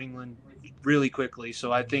Moss in New England really quickly.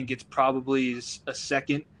 So I think it's probably a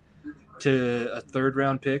second to a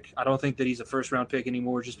third-round pick. I don't think that he's a first-round pick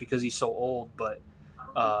anymore just because he's so old, but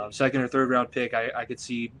second or third-round pick, I could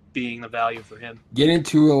see being the value for him. Get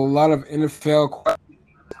into a lot of NFL questions.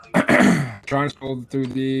 Trying to scroll through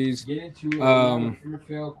these. Get into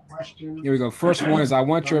NFL questions. Here we go. First one is, I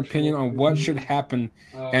want your opinion on what should happen,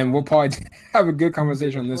 and we'll probably have a good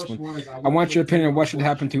conversation on this one. I want your opinion on what should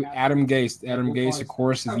happen to Adam Gase. Adam Gase, of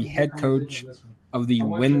course, is the head coach of the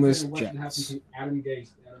winless Jets. Adam Gase,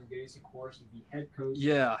 of course, is the head coach.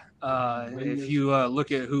 Yeah. If you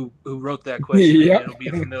look at who wrote that question, Yep. It'll be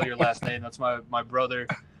a familiar last name. That's my brother.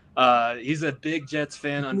 He's a big Jets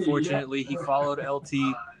fan. Unfortunately, he followed LT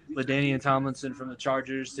LaDainian Tomlinson from the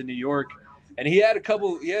Chargers to New York, and he had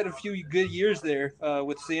a few good years there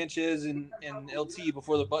with Sanchez and LT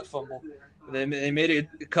before the butt fumble. They made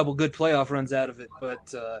a couple good playoff runs out of it,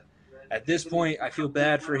 but at this point, I feel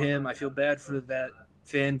bad for him. I feel bad for that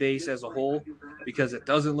fan base as a whole because it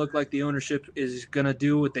doesn't look like the ownership is going to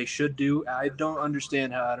do what they should do. I don't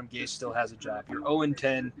understand how Adam Gase still has a job. You're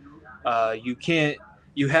 0-10.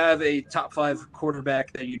 You have a top 5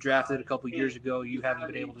 quarterback that you drafted a couple years ago. You haven't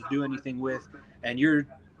been able to do anything with, and your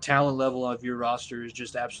talent level of your roster is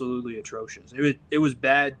just absolutely atrocious. It was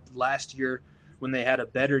bad last year when they had a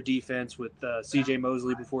better defense with C.J.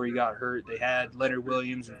 Mosley before he got hurt. They had Leonard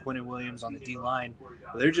Williams and Quinnen Williams on the D-line.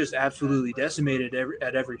 They're just absolutely decimated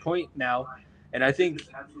at every point now. And I think,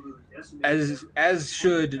 as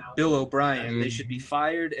should Bill O'Brien, they should be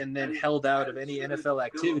fired and then held out of any NFL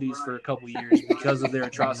activities for a couple years because of their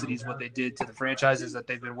atrocities, what they did to the franchises that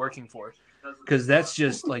they've been working for. Because that's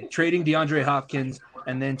just like trading DeAndre Hopkins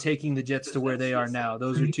and then taking the Jets to where they are now.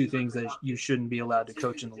 Those are two things that you shouldn't be allowed to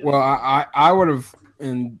coach in the league. Well, I would have,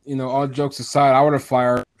 and all jokes aside, I would have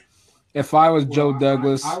fired. If I was Joe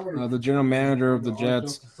Douglas, the general manager of the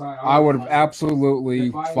Jets, I would have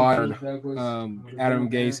absolutely fired Adam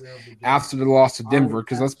Gase after the loss to Denver.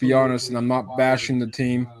 Because let's be honest, and I'm not bashing the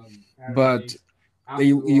team, but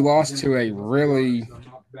he lost to a really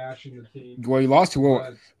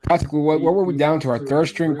practically what were we down to? Our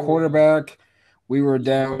third-string quarterback. We were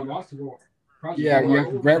down. Yeah,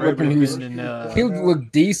 Brett Rippon, he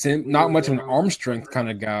looked decent, not much of an arm strength kind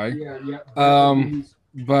of guy.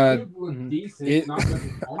 but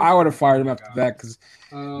I would have fired him after that because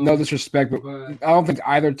no disrespect, but I don't think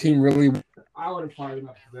either team really. I would have fired him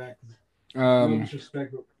after that. Um, No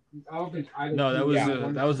disrespect, but I don't think either. No, that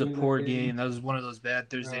team was a win poor that game. That was one of those bad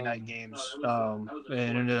Thursday night games. And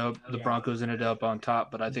ended up the Broncos ended up on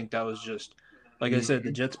top, but I think that was just like I said,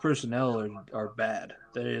 the Jets personnel are bad.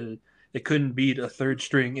 They couldn't beat a third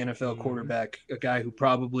string NFL quarterback, a guy who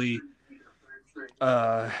probably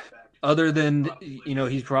other than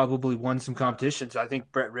he's probably won some competitions. I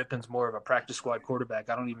think Brett Rippon's more of a practice squad quarterback.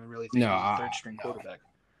 I don't even really think he's a third string quarterback.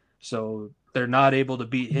 So they're not able to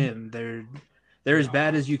beat him. They're as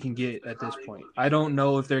bad as you can get at this point. I don't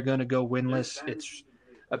know if they're going to go winless. It's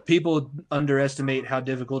people underestimate how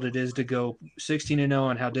difficult it is to go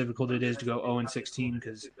 16-0 and how difficult it is to go 0-16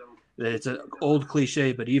 because it's an old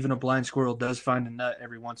cliche, but even a blind squirrel does find a nut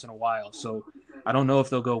every once in a while. So I don't know if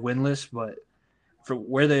they'll go winless, but for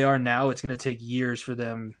where they are now, it's going to take years for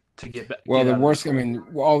them to get back. Well, the worst, I mean,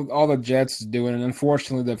 all the Jets is doing, and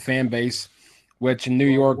unfortunately, the fan base, which in New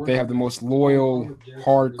York, they have the most loyal,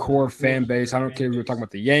 hardcore fan base. I don't care if you're talking about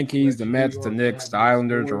the Yankees, the Mets, the Knicks, the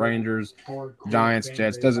Islanders, the Rangers, Giants,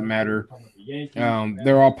 Jets, doesn't matter.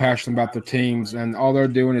 They're all passionate about their teams, and all they're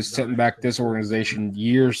doing is setting back this organization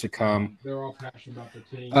years to come.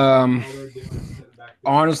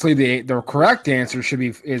 Honestly, the correct answer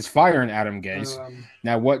is firing Adam Gase.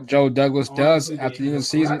 Now, what Joe Douglas does after the end of the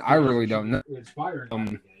season, I really don't know.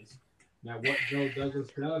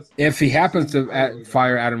 If he happens to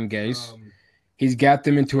fire Adam Gase, he's got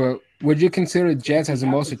them into a. Would you consider the Jets as the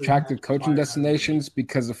most attractive coaching destinations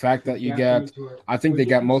because of the fact that you got? I think they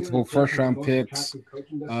got multiple first-round picks,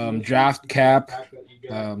 draft capital,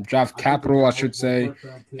 I should say,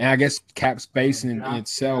 and I guess cap space in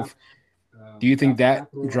itself. Do you think that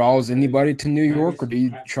draws anybody to New York, or do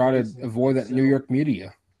you try to avoid that New York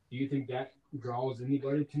media? Do you think that draws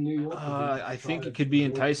anybody to New York? I think it could be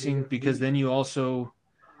enticing because then you also,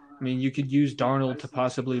 I mean, you could use Darnold to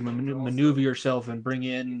possibly maneuver yourself and bring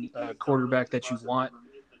in a quarterback that you want.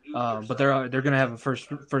 But they're going to have a first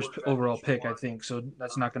overall pick, I think, so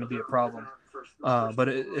that's not going to be a problem. But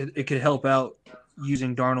it could help out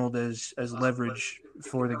using Darnold as leverage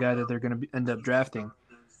for the guy that they're going to end up drafting.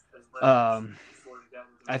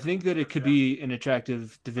 I think that it could be an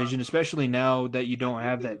attractive division, especially now that you don't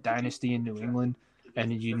have that dynasty in New England,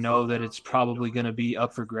 and you know that it's probably going to be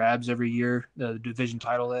up for grabs every year, the division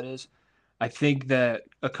title that is. I think that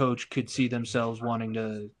a coach could see themselves wanting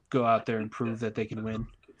to go out there and prove that they can win.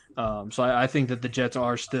 So I think that the Jets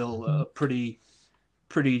are still a pretty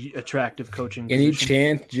attractive coaching Any position.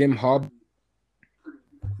 chance Jim Harbaugh,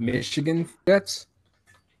 Michigan Jets?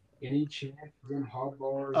 Any chance Jim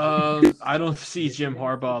Harbaugh? I don't see Jim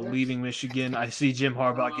Harbaugh leaving Michigan. I see Jim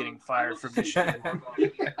Harbaugh getting fired from Michigan.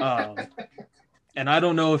 And I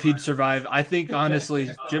don't know if he'd survive. I think,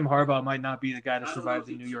 honestly, Jim Harbaugh might not be the guy to survive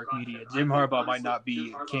the New York media. Jim Harbaugh might not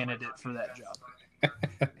be a candidate for that job.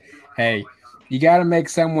 Hey, you got to make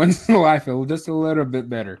someone's life just a little bit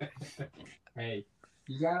better. Hey,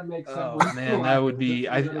 you got to make someone's life. Oh, man, that would be –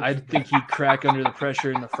 I think he'd crack under the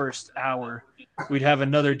pressure in the first hour. We'd have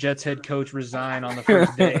another Jets head coach resign on the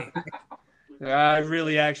first day. I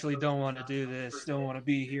really actually don't want to do this. Don't want to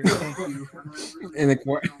be here. Thank you. And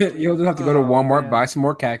you'll just have to go to Walmart, buy some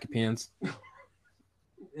more khaki pants.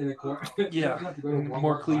 Yeah,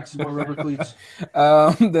 more cleats, more rubber cleats.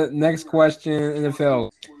 The next question,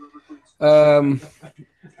 NFL. A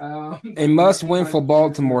must-win for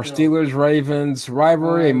Baltimore. Steelers-Ravens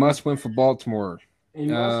rivalry, a must-win for Baltimore.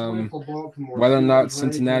 Whether or not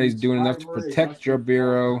Cincinnati's doing enough to protect Joe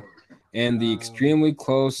Burrow and the extremely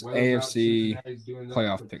close AFC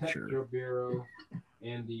playoff picture.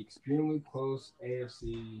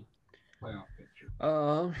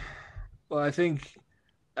 Well, I think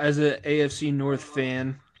as an AFC North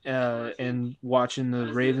fan and watching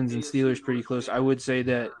the Ravens and Steelers pretty close, I would say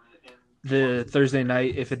that the Thursday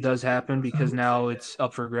night, if it does happen, because now it's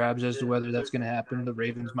up for grabs as to whether that's going to happen. The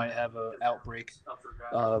Ravens might have an outbreak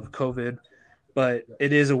of COVID, but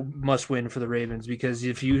it is a must-win for the Ravens because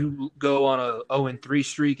if you go on a 0-3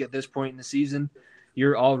 streak at this point in the season,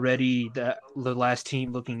 you're already the last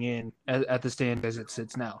team looking in at the stand as it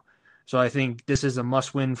sits now. So I think this is a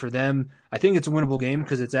must-win for them. I think it's a winnable game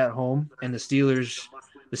because it's at home, and the Steelers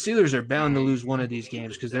are bound to lose one of these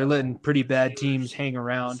games because they're letting pretty bad teams hang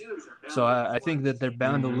around. So I think that they're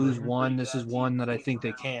bound to lose one. This is one that I think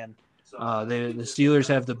they can. The Steelers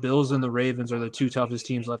have the Bills and the Ravens are the two toughest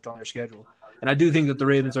teams left on their schedule. And I do think that the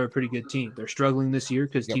Ravens are a pretty good team. They're struggling this year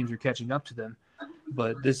because teams are catching up to them.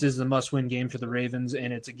 But this is a must-win game for the Ravens,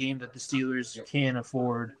 and it's a game that the Steelers can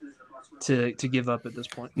afford to give up at this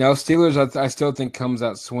point. Now, Steelers, I still think comes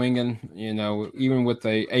out swinging. Even with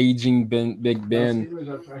the aging Big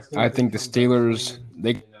Ben, I think the Steelers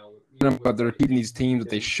but they're keeping these teams that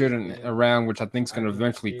they shouldn't around, which I think is going to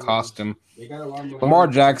eventually cost them. Lamar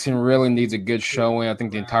Jackson really needs a good showing. I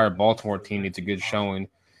think the entire Baltimore team needs a good showing.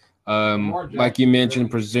 Like you mentioned,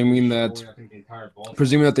 presuming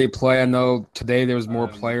that they play. I know today there was more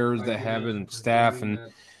players that have it and staff, and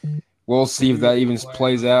we'll see if that even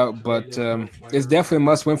plays out. But it's definitely a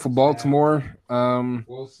must-win for Baltimore.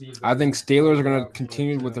 I think Steelers are going to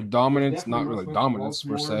continue with their dominance. Not really dominance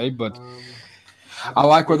per se, but I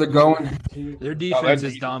like where they're going. Their defense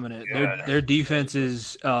is dominant. Their defense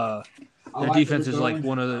is like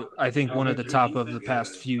one of the top of the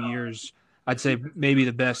past few years. I'd say maybe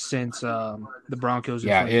the best since the Broncos.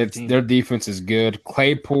 Yeah, their defense is good.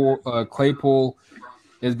 Claypool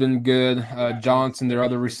has been good. Johnson, their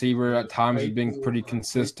other receiver, at times has been pretty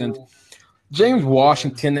consistent. James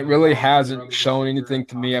Washington, it really hasn't shown anything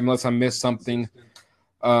to me unless I missed something.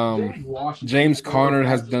 James Conner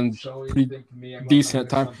has done pretty decent at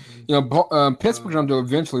time. Pittsburgh's going to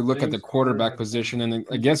eventually look at the quarterback position, and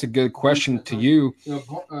I guess a good question to you,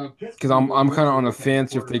 because I'm kind of on the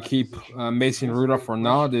fence if they keep Mason Rudolph or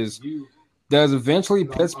not, is does eventually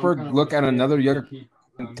Pittsburgh look at another young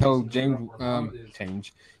and tell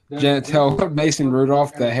tell Mason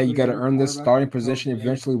Rudolph that, hey, you got to earn this starting position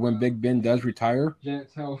eventually when Big Ben does retire?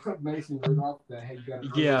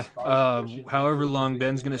 Yeah. However long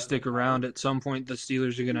Ben's going to stick around, at some point the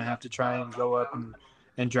Steelers are going to have to try and go up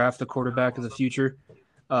and draft the quarterback of the future.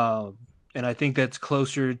 And I think that's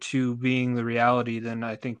closer to being the reality than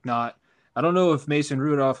I think not. I don't know if Mason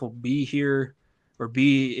Rudolph will be here or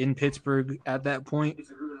be in Pittsburgh at that point.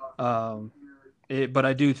 But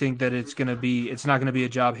I do think that it's not going to be a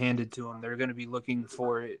job handed to them. They're going to be looking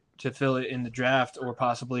for it to fill it in the draft or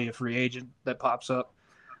possibly a free agent that pops up.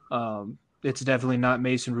 It's definitely not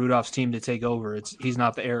Mason Rudolph's team to take over. He's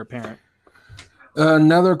not the heir apparent.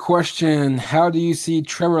 Another question: how do you see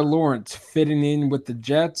Trevor Lawrence fitting in with the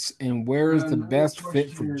Jets, and where is the best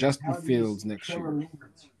fit for Justin Fields next year?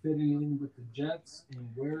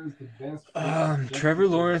 Trevor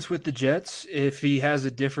Lawrence with the Jets, if he has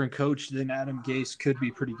a different coach than Adam Gase, could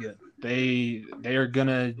be pretty good. They are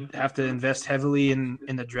gonna have to invest heavily in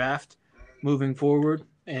the draft moving forward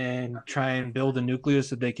and try and build a nucleus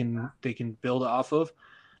that they can build off of.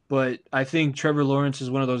 But I think Trevor Lawrence is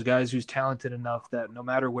one of those guys who's talented enough that no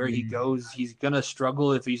matter where he goes, he's gonna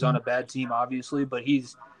struggle if he's on a bad team, obviously. But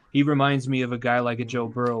he reminds me of a guy like a Joe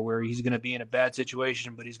Burrow, where he's going to be in a bad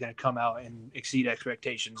situation, but he's going to come out and exceed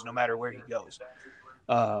expectations no matter where he goes.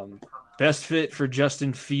 Best fit for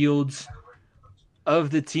Justin Fields, of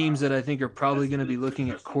the teams that I think are probably going to be looking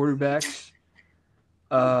at quarterbacks,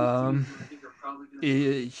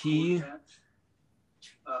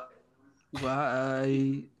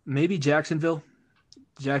 maybe Jacksonville.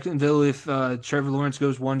 Jacksonville, if Trevor Lawrence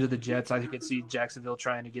goes one to the Jets, I could see Jacksonville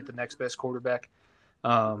trying to get the next best quarterback.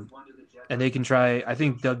 And they can try. I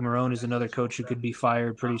think Doug Marrone is another coach who could be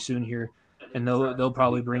fired pretty soon here, and they'll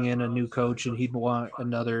probably bring in a new coach, and he'd want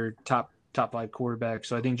another top 5 quarterback.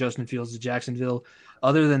 So I think Justin Fields to Jacksonville.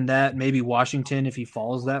 Other than that, maybe Washington if he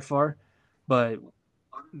falls that far, but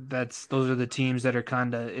those are the teams that are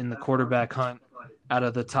kind of in the quarterback hunt out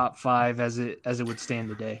of the top 5 as it would stand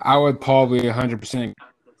today. I would probably 100%.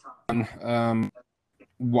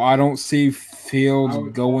 I don't see Fields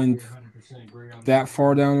going that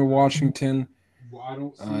far down to Washington.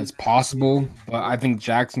 It's possible, but I think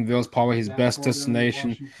Jacksonville is probably his best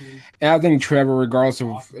destination. And I think Trevor, regardless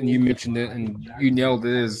of, and you mentioned it and you nailed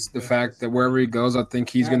it, is the fact that wherever he goes, I think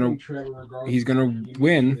he's gonna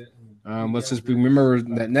win. Let's just remember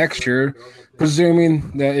that next year,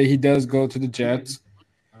 presuming that he does go to the Jets,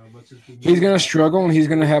 he's going to struggle, and he's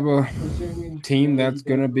going to have a team that's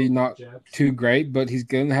going to be not too great, but he's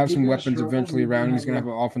going to have some weapons eventually around him. He's going to have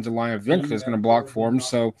an offensive line eventually that's going to block for him.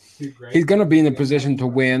 So he's going to be in a position to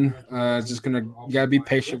win. It's just you got to be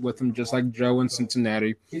patient with him, just like Joe in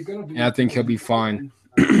Cincinnati. And I think he'll be fine.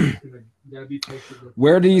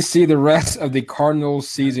 Where do you see the rest of the Cardinals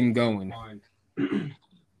season going?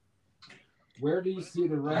 Where do you see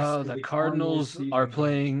the rest? The Cardinals are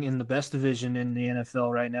playing in the best division in the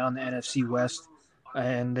NFL right now, in the NFC West,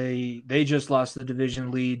 and they just lost the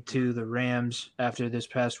division lead to the Rams after this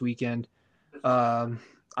past weekend. I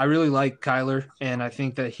really like Kyler, and I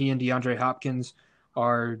think that he and DeAndre Hopkins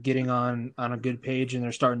are getting on a good page, and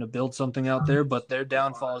they're starting to build something out there. But their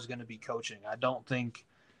downfall is going to be coaching. I don't think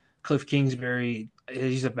Cliff Kingsbury.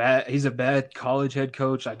 He's a bad college head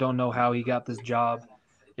coach. I don't know how he got this job.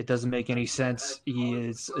 It doesn't make any sense.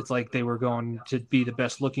 It's like they were going to be the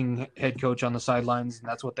best looking head coach on the sidelines, and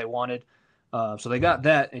that's what they wanted. So they got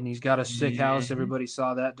that, and he's got a sick house. Everybody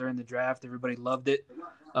saw that during the draft. Everybody loved it.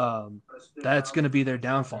 That's going to be their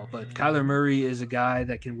downfall. But Kyler Murray is a guy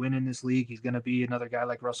that can win in this league. He's going to be another guy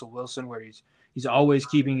like Russell Wilson, where he's always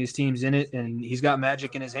keeping his teams in it, and he's got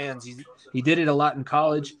magic in his hands. He did it a lot in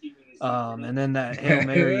college, and then that Hail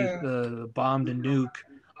Mary, the bomb to nuke.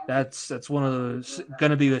 That's one of the going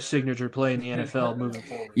to be a signature play in the NFL moving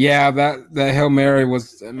forward. Yeah, that Hail Mary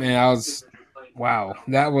was. I mean, wow,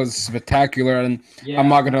 that was spectacular. And I'm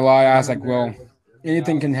not gonna lie, I was like, well,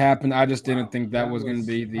 anything can happen. I just didn't think that was going to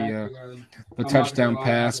be the touchdown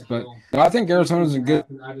pass. But I think Arizona's a good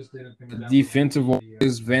defensive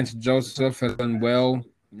wise. Vance Joseph has done well,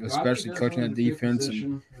 especially coaching that defense.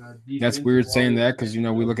 And that's weird saying that because,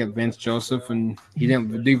 we look at Vance Joseph and he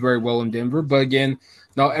didn't do very well in Denver. But again,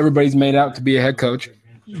 not everybody's made out to be a head coach.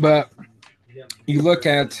 But you look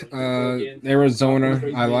at Arizona,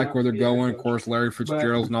 I like where they're going. Of course, Larry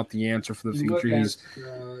Fitzgerald's not the answer for the future. He's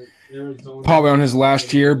probably on his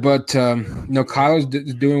last year, but Kyler's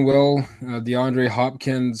doing well. DeAndre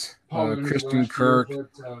Hopkins, Christian Kirk,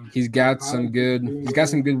 he's got some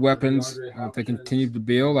good weapons. If they continue to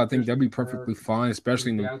build, I think they'll be perfectly fine,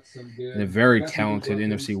 especially in a very talented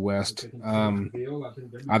NFC West.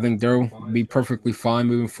 I think they'll be perfectly fine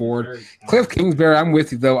moving forward. Cliff Kingsbury, I'm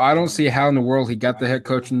with you though. I don't see how in the world he got the head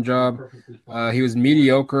coaching job. He was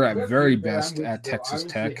mediocre at very best at Texas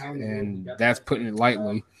Tech, and that's putting it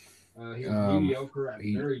lightly.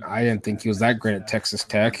 I didn't think he was that great at Texas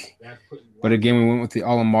Tech. But again, we went with the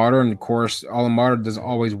alma mater, and of course, alma mater doesn't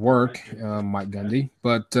always work, Mike Gundy.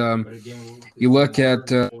 But you look at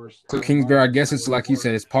Cliff Kingsbury, I guess it's like you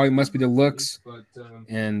said, it probably must be the looks.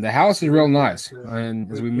 And the house is real nice.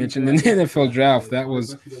 And as we mentioned in the NFL draft, that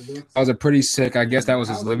was a pretty sick, I guess that was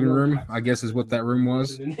his living room, I guess is what that room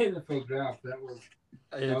was.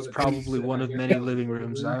 It's probably one of many living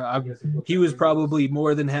rooms. He was probably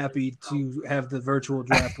more than happy to have the virtual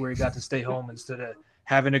draft where he got to stay home instead of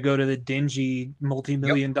having to go to the dingy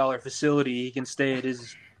multi-million-dollar facility. He can stay at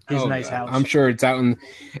his nice house. I'm sure it's I'm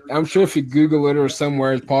sure if you Google it or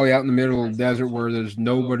somewhere, it's probably out in the middle of the desert where there's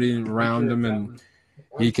nobody around him and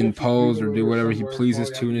he can pose or do whatever he pleases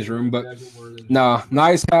to in his room. But no,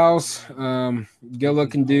 nice house,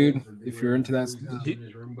 good-looking dude. If you're into that.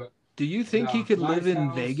 Do you think he could live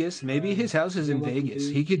in Vegas? Maybe his house is in Vegas.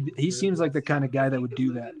 He seems like the kind of guy that would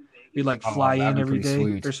do that. He'd fly in every day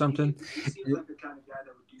sweet. Or something.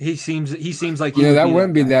 He seems like that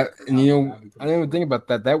wouldn't be that. And I didn't even think about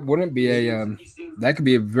that. That wouldn't be that could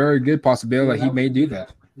be a very good possibility that he may do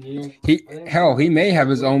that. He may have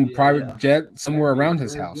his own private jet somewhere around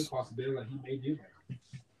his house.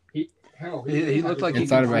 He looked like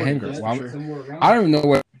inside of a hangar. Well, I don't even know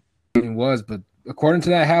what it was, but according to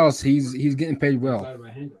that house, he's getting paid well.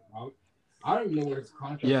 I don't know what his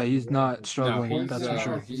contract. Yeah, he's not struggling. That's for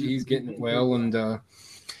sure. He's getting it well, and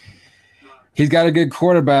he's got a good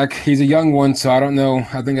quarterback. He's a young one, so I don't know.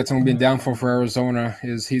 I think that's going to be a downfall for Arizona.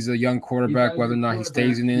 He's a young quarterback. Whether or not he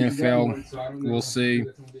stays in the NFL, we'll see.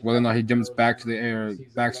 Whether or not he jumps back to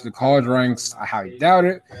the college ranks, I highly doubt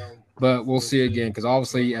it. But we'll see again, because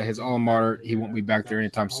obviously at his alma mater, he won't be back there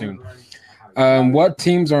anytime soon. What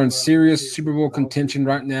teams are in serious Super Bowl contention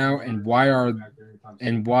right now, and why are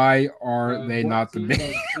they not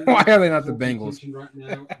the why are they not the Bengals?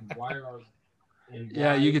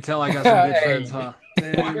 Yeah, you can tell I got some good friends, huh?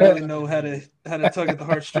 They really know how to tug at the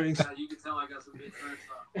heartstrings. You can tell I got some good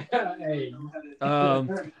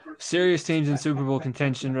friends. Serious teams in Super Bowl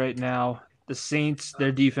contention right now. The Saints,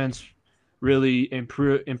 their defense really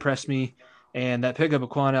impressed me. And that pickup of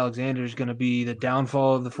Quan Alexander is going to be the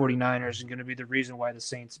downfall of the 49ers and going to be the reason why the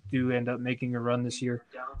Saints do end up making a run this year.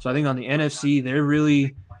 So I think on the NFC, they're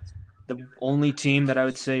really the only team that I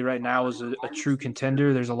would say right now is a true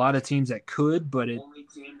contender. There's a lot of teams that could, but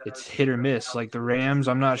it's hit or miss. Like the Rams,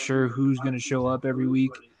 I'm not sure who's going to show up every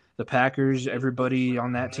week. The Packers, everybody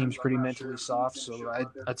on that team's pretty mentally soft. So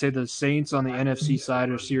I'd say the Saints on the NFC side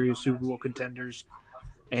are serious Super Bowl contenders.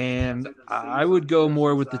 And I would go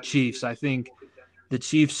more with the Chiefs. I think the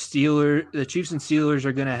Chiefs and Steelers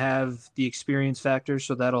are going to have the experience factor,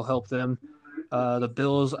 so that'll help them. The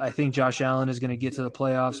Bills, I think Josh Allen is going to get to the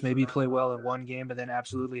playoffs, maybe play well in one game, but then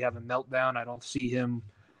absolutely have a meltdown. I don't see him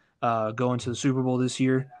going to the Super Bowl this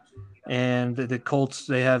year. And the Colts,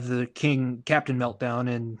 they have the captain meltdown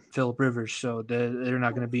in Phillip Rivers, so they're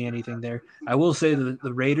not going to be anything there. I will say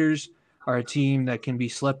the Raiders are a team that can be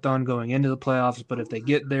slept on going into the playoffs, but if they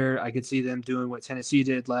get there, I could see them doing what Tennessee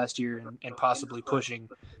did last year and possibly pushing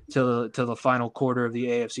to the final quarter of the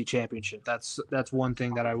AFC Championship. That's one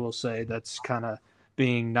thing that I will say that's kind of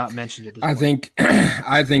being not mentioned at this point.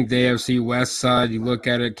 I think the AFC West side, you look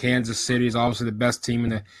at it, Kansas City is obviously the best team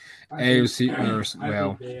in the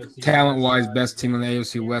AFC, talent-wise, best team in the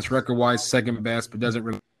AFC West, record-wise, second best, but doesn't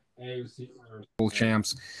really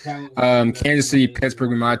champs. Kansas City,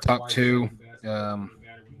 Pittsburgh in my top two.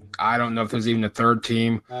 I don't know if there's even a third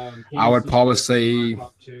team. I would probably say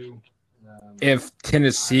if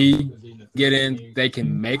Tennessee get in, they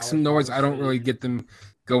can make some noise. I don't really get them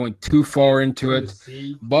going too far into it.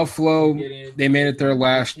 Buffalo, they made it there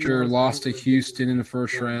last year, lost to Houston in the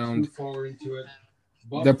first round.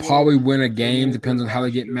 They'll probably win a game, depends on how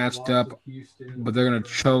they get matched up, but they're going to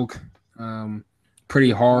choke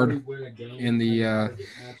pretty hard in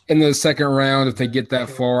the second round if they get that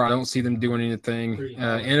far. I don't see them doing anything.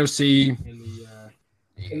 NFC,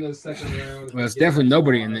 well, it's definitely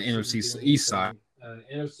nobody in the NFC East side.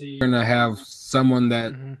 They're going to have someone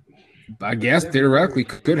that I guess theoretically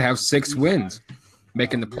could have 6 wins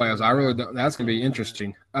making the playoffs. I really don't. That's going to be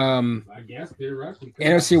interesting.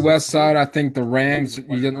 NFC West side, I think the Rams,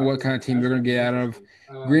 you don't know what kind of team they're going to get out of.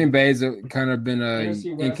 Green Bay's kind of been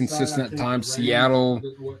inconsistent at times. Seattle,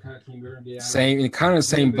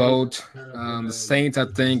 same boat. The Saints, I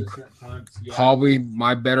think, probably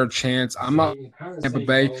my better chance. I'm not Tampa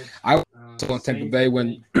Bay. I was on Tampa Bay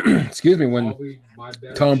when, when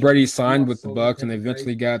Tom Brady signed with the Bucs, and they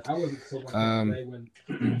eventually got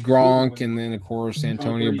Gronk, and then of course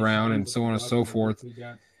Antonio Brown, and so on and so forth.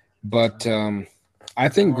 But I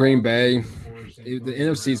think Green Bay. The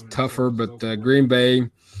NFC is tougher, but Green Bay,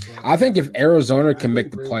 I think if Arizona can make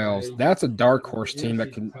the playoffs, that's a dark horse team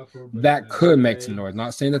that could make some noise.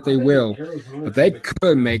 Not saying that they will, but they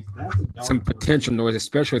could make some potential noise,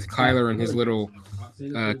 especially with Kyler and his little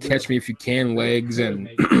catch me if you can legs and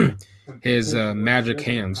his magic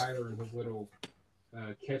hands.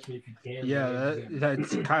 Yeah,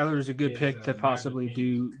 that's Kyler is a good pick to possibly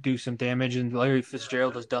do some damage, and Larry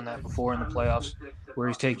Fitzgerald has done that before in the playoffs, where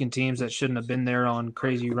he's taken teams that shouldn't have been there on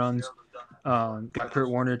crazy runs. Got Kurt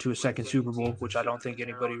Warner to a second Super Bowl, which I don't think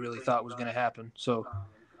anybody really thought was going to happen. So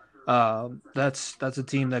that's a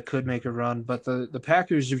team that could make a run, but the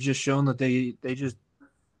Packers have just shown that they just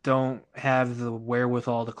don't have the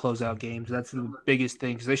wherewithal to close out games. That's the biggest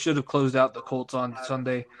thing, because they should have closed out the Colts on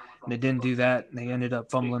Sunday, and they didn't do that, and they ended up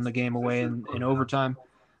fumbling the game away in overtime.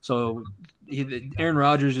 So Aaron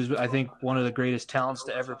Rodgers is, I think, one of the greatest talents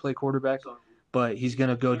to ever play quarterback, but he's going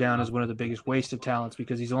to go down as one of the biggest waste of talents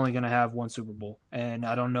because he's only going to have one Super Bowl, and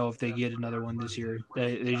I don't know if they get another one this year.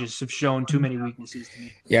 They just have shown too many weaknesses to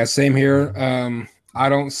me. Yeah, same here. I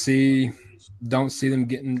don't see them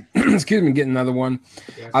getting getting another one.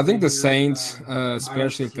 I think the Saints,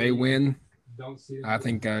 especially if they win, I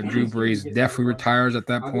think Drew Brees definitely retires at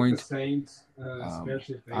that point. I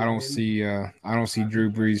don't see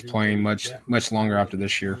Drew Brees playing much longer after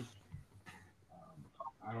this year.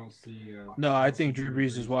 No, I think Drew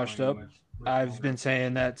Brees is washed up. I've been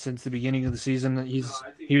saying that since the beginning of the season.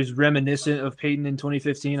 He was reminiscent of Peyton in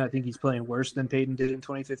 2015. I think he's playing worse than Peyton did in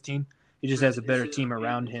 2015. He just has a better team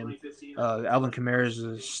around him. Alvin Kamara is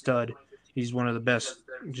a stud. He's one of the best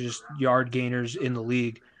just yard gainers in the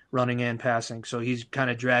league, running and passing. So he's kind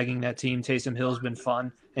of dragging that team. Taysom Hill's been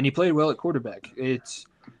fun, and he played well at quarterback.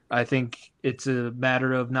 I think it's a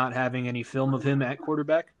matter of not having any film of him at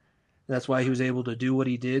quarterback. That's why he was able to do what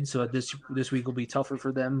he did. So this week will be tougher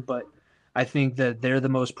for them, but I think that they're the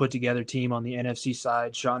most put together team on the NFC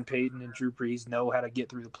side. Sean Payton and Drew Brees know how to get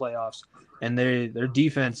through the playoffs, and their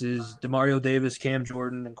defense is Demario Davis, Cam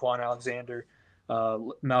Jordan, and Quan Alexander,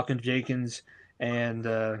 Malcolm Jenkins, and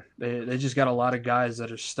they just got a lot of guys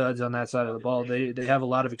that are studs on that side of the ball. They have a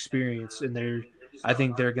lot of experience, and I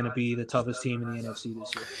think they're going to be the toughest team in the NFC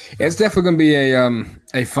this year. It's definitely going to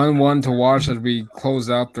be a fun one to watch as we close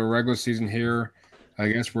out the regular season here. I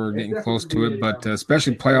guess we're getting close to it, but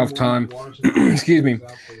especially playoff time. Excuse me.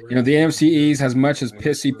 The NFC East, as much as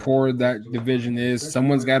pissy poor that division is,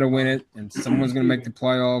 someone's got to win it, and someone's going to make the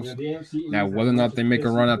playoffs. Now, whether or not they make a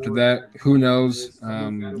run after that, who knows?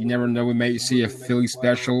 You never know. We may see a Philly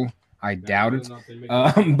special. I doubt it.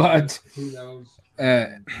 But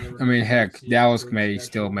heck, Dallas may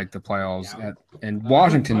still make the playoffs, and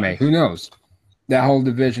Washington may. Who knows? That whole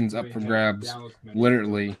division's up for grabs,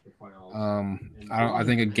 literally. I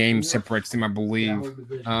think a game separates them, I believe.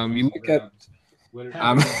 You look at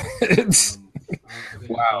it's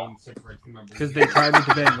wow. Because they tied with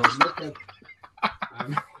the Bengals.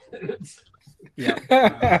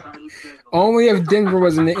 Yeah. Only if Denver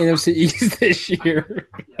was in the NFC East this year.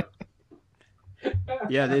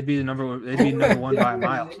 Yeah, they'd be number one by a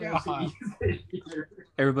mile.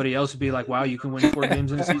 Everybody else would be like, "Wow, you can win 4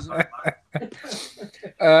 games in a season."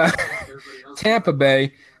 Tampa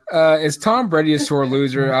Bay. Is Tom Brady a sore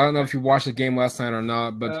loser? I don't know if you watched the game last night or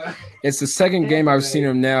not, but it's the second game I've seen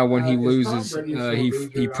him now when he loses.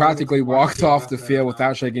 He practically walked off the field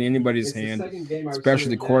without shaking anybody's hand, especially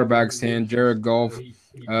the quarterback's hand. Jared Goff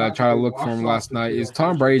tried to look for him last night. Is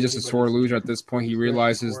Tom Brady just a sore loser at this point? He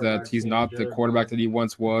realizes that he's not the quarterback that he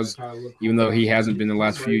once was, even though he hasn't been the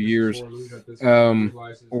last few years.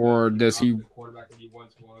 Or does he?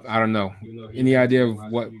 I don't know. Any idea of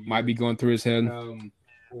what might be going through his head?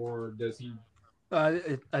 Or does he?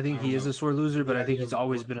 I think he is a sore loser, but I think he's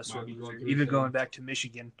always been a sore loser, even going back to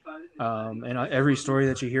Michigan. And every story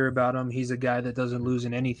that you hear about him, he's a guy that doesn't lose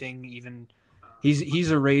in anything. Even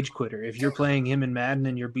he's a rage quitter. If you're playing him in Madden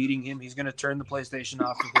and you're beating him, he's going to turn the PlayStation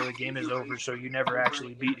off before the game is over, so you never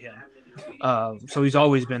actually beat him. So he's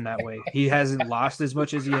always been that way. He hasn't lost as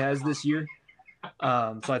much as he has this year.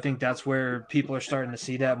 So I think that's where people are starting to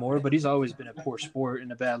see that more. But he's always been a poor sport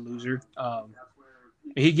and a bad loser.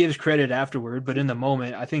 He gives credit afterward, but in the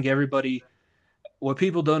moment, I think what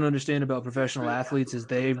people don't understand about professional athletes is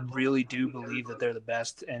they really do believe that they're the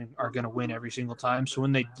best and are going to win every single time. So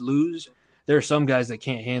when they lose, there are some guys that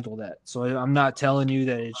can't handle that. So I'm not telling you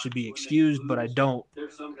that it should be excused, but I don't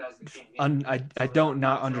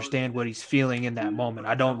not understand what he's feeling in that moment.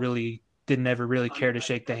 Didn't ever really care to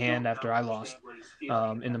shake the hand after I lost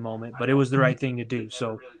in the moment, but it was the right thing to do.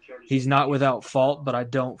 So he's not without fault, but I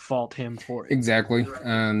don't fault him for it. Exactly,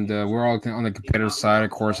 and we're all on the competitive side.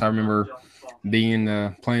 Of course, I remember being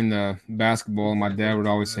playing the basketball. My dad would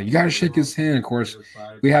always say, "You got to shake his hand." Of course,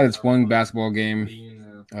 we had this one basketball game.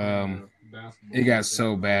 It got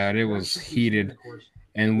so bad; it was heated,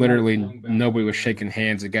 and literally nobody was shaking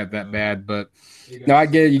hands. It got that bad, but. No, I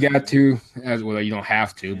get it. You got to, as well. You don't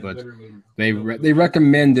have to, but they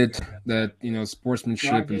recommend it that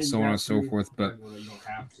sportsmanship and so on and so forth. But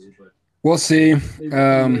we'll see.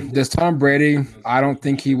 Does Tom Brady? I don't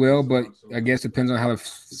think he will, but I guess it depends on how the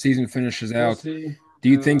season finishes out. Do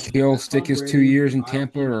you think he'll stick his 2 years in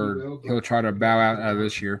Tampa, or he'll try to bow out of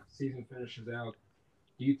this year?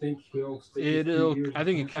 Do you think he'll? I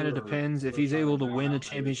think it kind of depends. If he's able to win a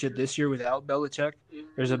championship this year without Belichick,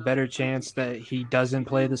 there's a better chance that he doesn't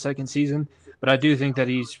play the second season. But I do think that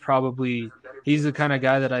he's the kind of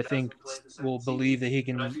guy that I think will believe that he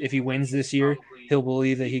can. If he wins this year, he'll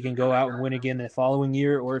believe that he can go out and win again the following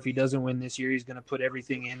year. Or if he doesn't win this year, he's going to put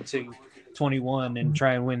everything into 21 and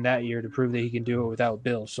try and win that year to prove that he can do it without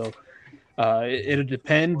Bill. So. It'll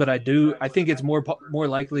depend, but I think it's more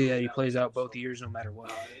likely that he plays out both years no matter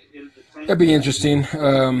what. That'd be interesting.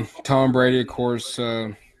 Tom Brady, of course.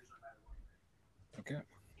 Tom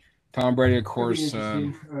Brady, of course.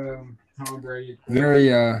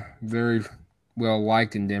 Very well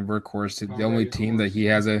liked in Denver. Of course, the only team that he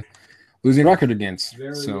has a losing record against.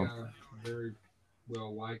 Very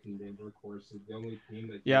well liked in Denver, of course. The only team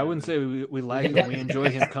that I wouldn't say we like him. We enjoy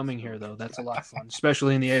him coming here, though. That's a lot of fun,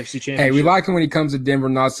 especially in the AFC Championship. Hey, we like him when he comes to Denver,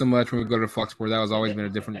 not so much when we go to Fox Sports. That was always been a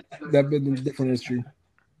different history.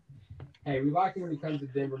 Hey, we like him when he comes to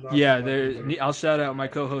Denver. I'll shout out my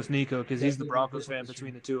co-host Nico because he's the Broncos fan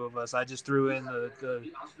between the two of us. I just threw in the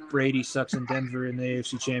Brady sucks in Denver in the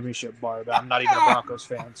AFC Championship bar, but I'm not even a Broncos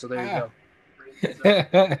fan, so there you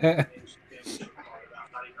go.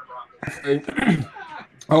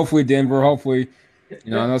 Hopefully Denver. Hopefully, I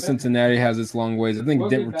know Cincinnati has its long ways. I think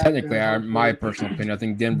Denver, technically, my personal opinion, I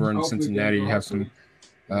think Denver and Cincinnati have some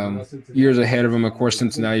years ahead of them. Of course,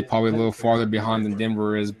 Cincinnati probably a little farther behind than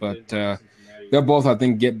Denver is, but they'll both, I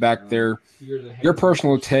think, get back there. Your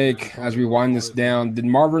personal take as we wind this down: did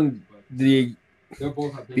the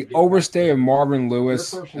overstay of Marvin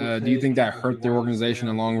Lewis? Do you think that hurt their organization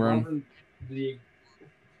in the long run?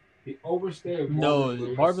 No,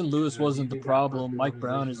 Marvin Lewis wasn't the problem. Mike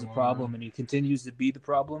Brown is the problem, and he continues to be the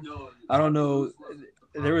problem. I don't know.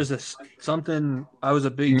 There was something. I was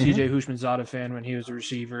a big TJ Houshmandzadeh fan when he was a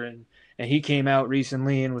receiver, and he came out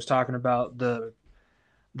recently and was talking about the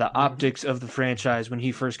optics of the franchise when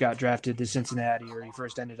he first got drafted to Cincinnati, or he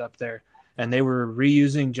first ended up there. And they were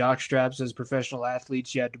reusing jock straps as professional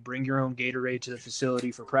athletes. You had to bring your own Gatorade to the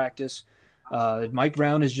facility for practice. Mike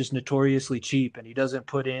Brown is just notoriously cheap, and he doesn't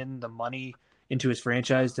put in the money into his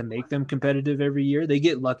franchise to make them competitive every year. They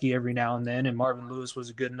get lucky every now and then, and Marvin Lewis was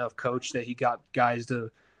a good enough coach that he got guys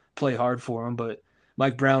to play hard for him. But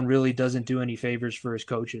Mike Brown really doesn't do any favors for his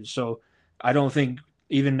coaches. So I don't think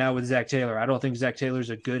even now with Zach Taylor. I don't think Zach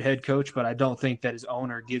Taylor's a good head coach, but I don't think that his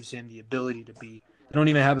owner gives him the ability to be. They don't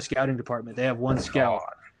even have a scouting department. They have one scout.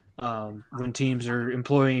 When teams are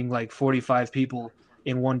employing like 45 people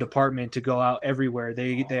in one department to go out everywhere,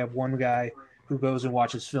 they have one guy who goes and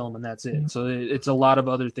watches film, and that's it. So it's a lot of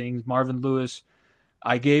other things. Marvin Lewis,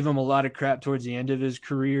 I gave him a lot of crap towards the end of his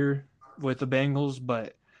career with the Bengals,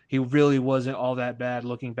 but he really wasn't all that bad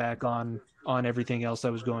looking back on everything else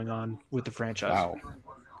that was going on with the franchise. Wow.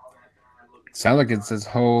 Sounds like it's this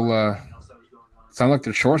whole sound like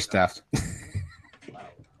they're short staffed.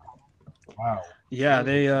 Wow. Yeah,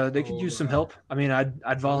 they could use some help. I mean,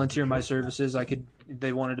 I'd volunteer my services.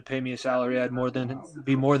 They wanted to pay me a salary. I'd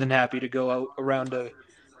be more than happy to go out around to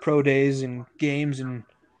pro days and games and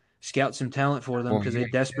scout some talent for them because they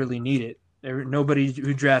desperately need it. Nobody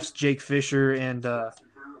who drafts Jake Fisher and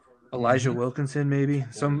Elijah Wilkinson, maybe.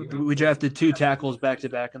 We drafted 2 tackles back to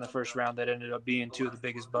back in the first round that ended up being 2 of the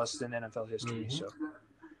biggest busts in NFL history. So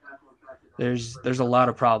there's a lot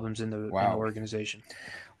of problems in the organization.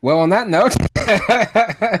 Well, on that note,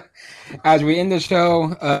 as we end the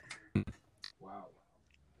show,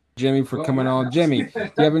 Jimmy for coming on. Jimmy, do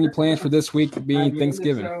you have any plans for this week being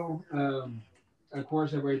Thanksgiving? Of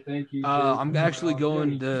course, everybody, thank you. I'm actually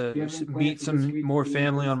going to meet some more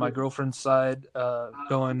family on my girlfriend's side,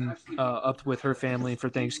 going up with her family for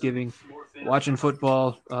Thanksgiving, watching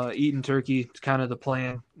football, eating turkey. It's kind of the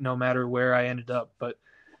plan, no matter where I ended up. But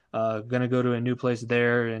going to go to a new place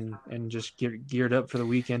there and just get geared up for the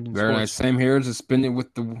weekend. Very nice. Same here. Just spend it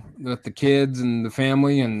with the kids and the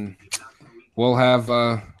family, and we'll have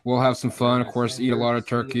some fun. Of course, eat a lot of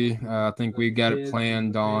turkey. I think we got it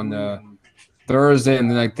planned on Thursday, and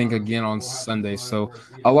then I think again on Sunday. So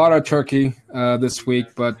a lot of turkey this week,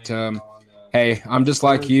 but hey, I'm just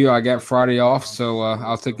like you. I got Friday off, so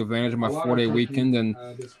I'll take advantage of my 4-day weekend and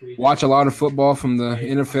watch a lot of football from the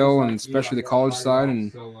NFL and especially the college side,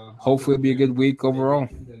 and hopefully it'll be a good week overall.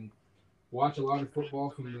 Watch a lot of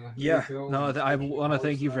football from the NFL. I want to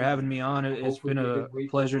thank you for having me on. It's been a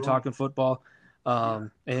pleasure talking football.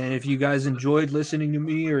 And if you guys enjoyed listening to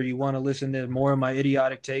me, or you want to listen to more of my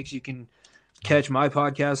idiotic takes, you can catch my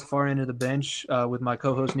podcast, Far End of the Bench, with my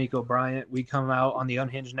co-host Nico Bryant. We come out on the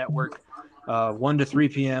Unhinged Network 1 to 3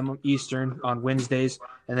 p.m. Eastern on Wednesdays,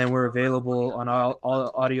 and then we're available on all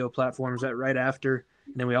audio platforms right after.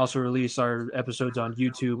 And then we also release our episodes on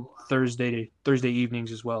YouTube Thursday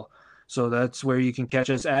evenings as well. So that's where you can catch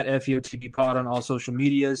us at FEOTB Pod on all social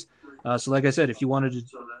medias. So like I said, if you wanted to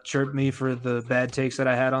chirp me for the bad takes that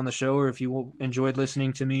I had on the show, or if you enjoyed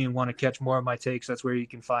listening to me and want to catch more of my takes, that's where you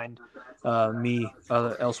can find me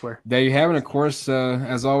elsewhere. There you have it. Of course,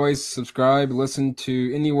 as always, subscribe, listen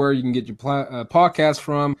to anywhere you can get your podcast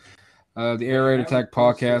from. The Air Raid Attack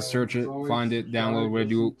podcast, search it, find it, download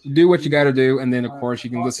it, do what you got to do. And then, of course, you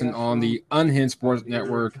can listen on the Unhinged Sports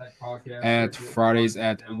Network at Fridays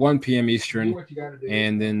at 1 p.m. Eastern.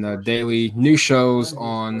 And then daily new shows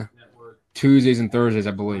on Tuesdays and Thursdays,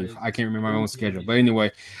 I believe. I can't remember my own schedule. But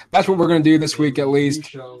anyway, that's what we're going to do this week at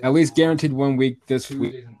least. At least guaranteed 1 week this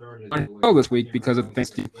week. This week because of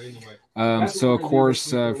Thanksgiving. So, of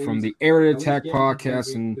course, from the Air Raid Attack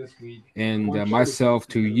podcast and myself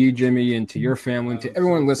to you, Jimmy, and to your family, and to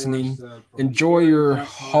everyone listening, enjoy your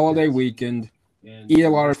holiday weekend. Eat a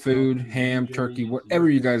lot of food, ham, turkey, whatever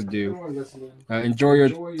you guys do. Enjoy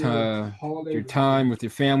your time with your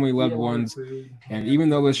family, loved ones. And even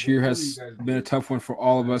though this year has been a tough one for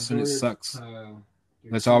all of us and it sucks,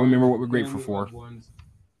 let's all remember what we're grateful for.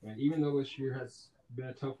 And even though this year has been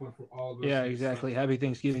a tough one for all of us. Yeah, exactly. Happy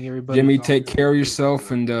Thanksgiving, everybody. Jimmy, take care of yourself.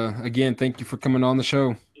 And again, thank you for coming on the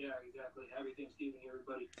show. Yeah, exactly. Happy Thanksgiving,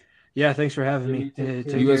 everybody. Yeah, thanks for having me.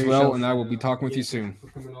 You as well, and I will be talking with you soon.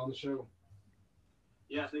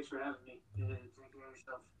 Yeah, thanks for having me. Take care of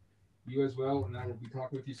yourself. You as well, and I will be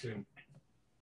talking with you soon.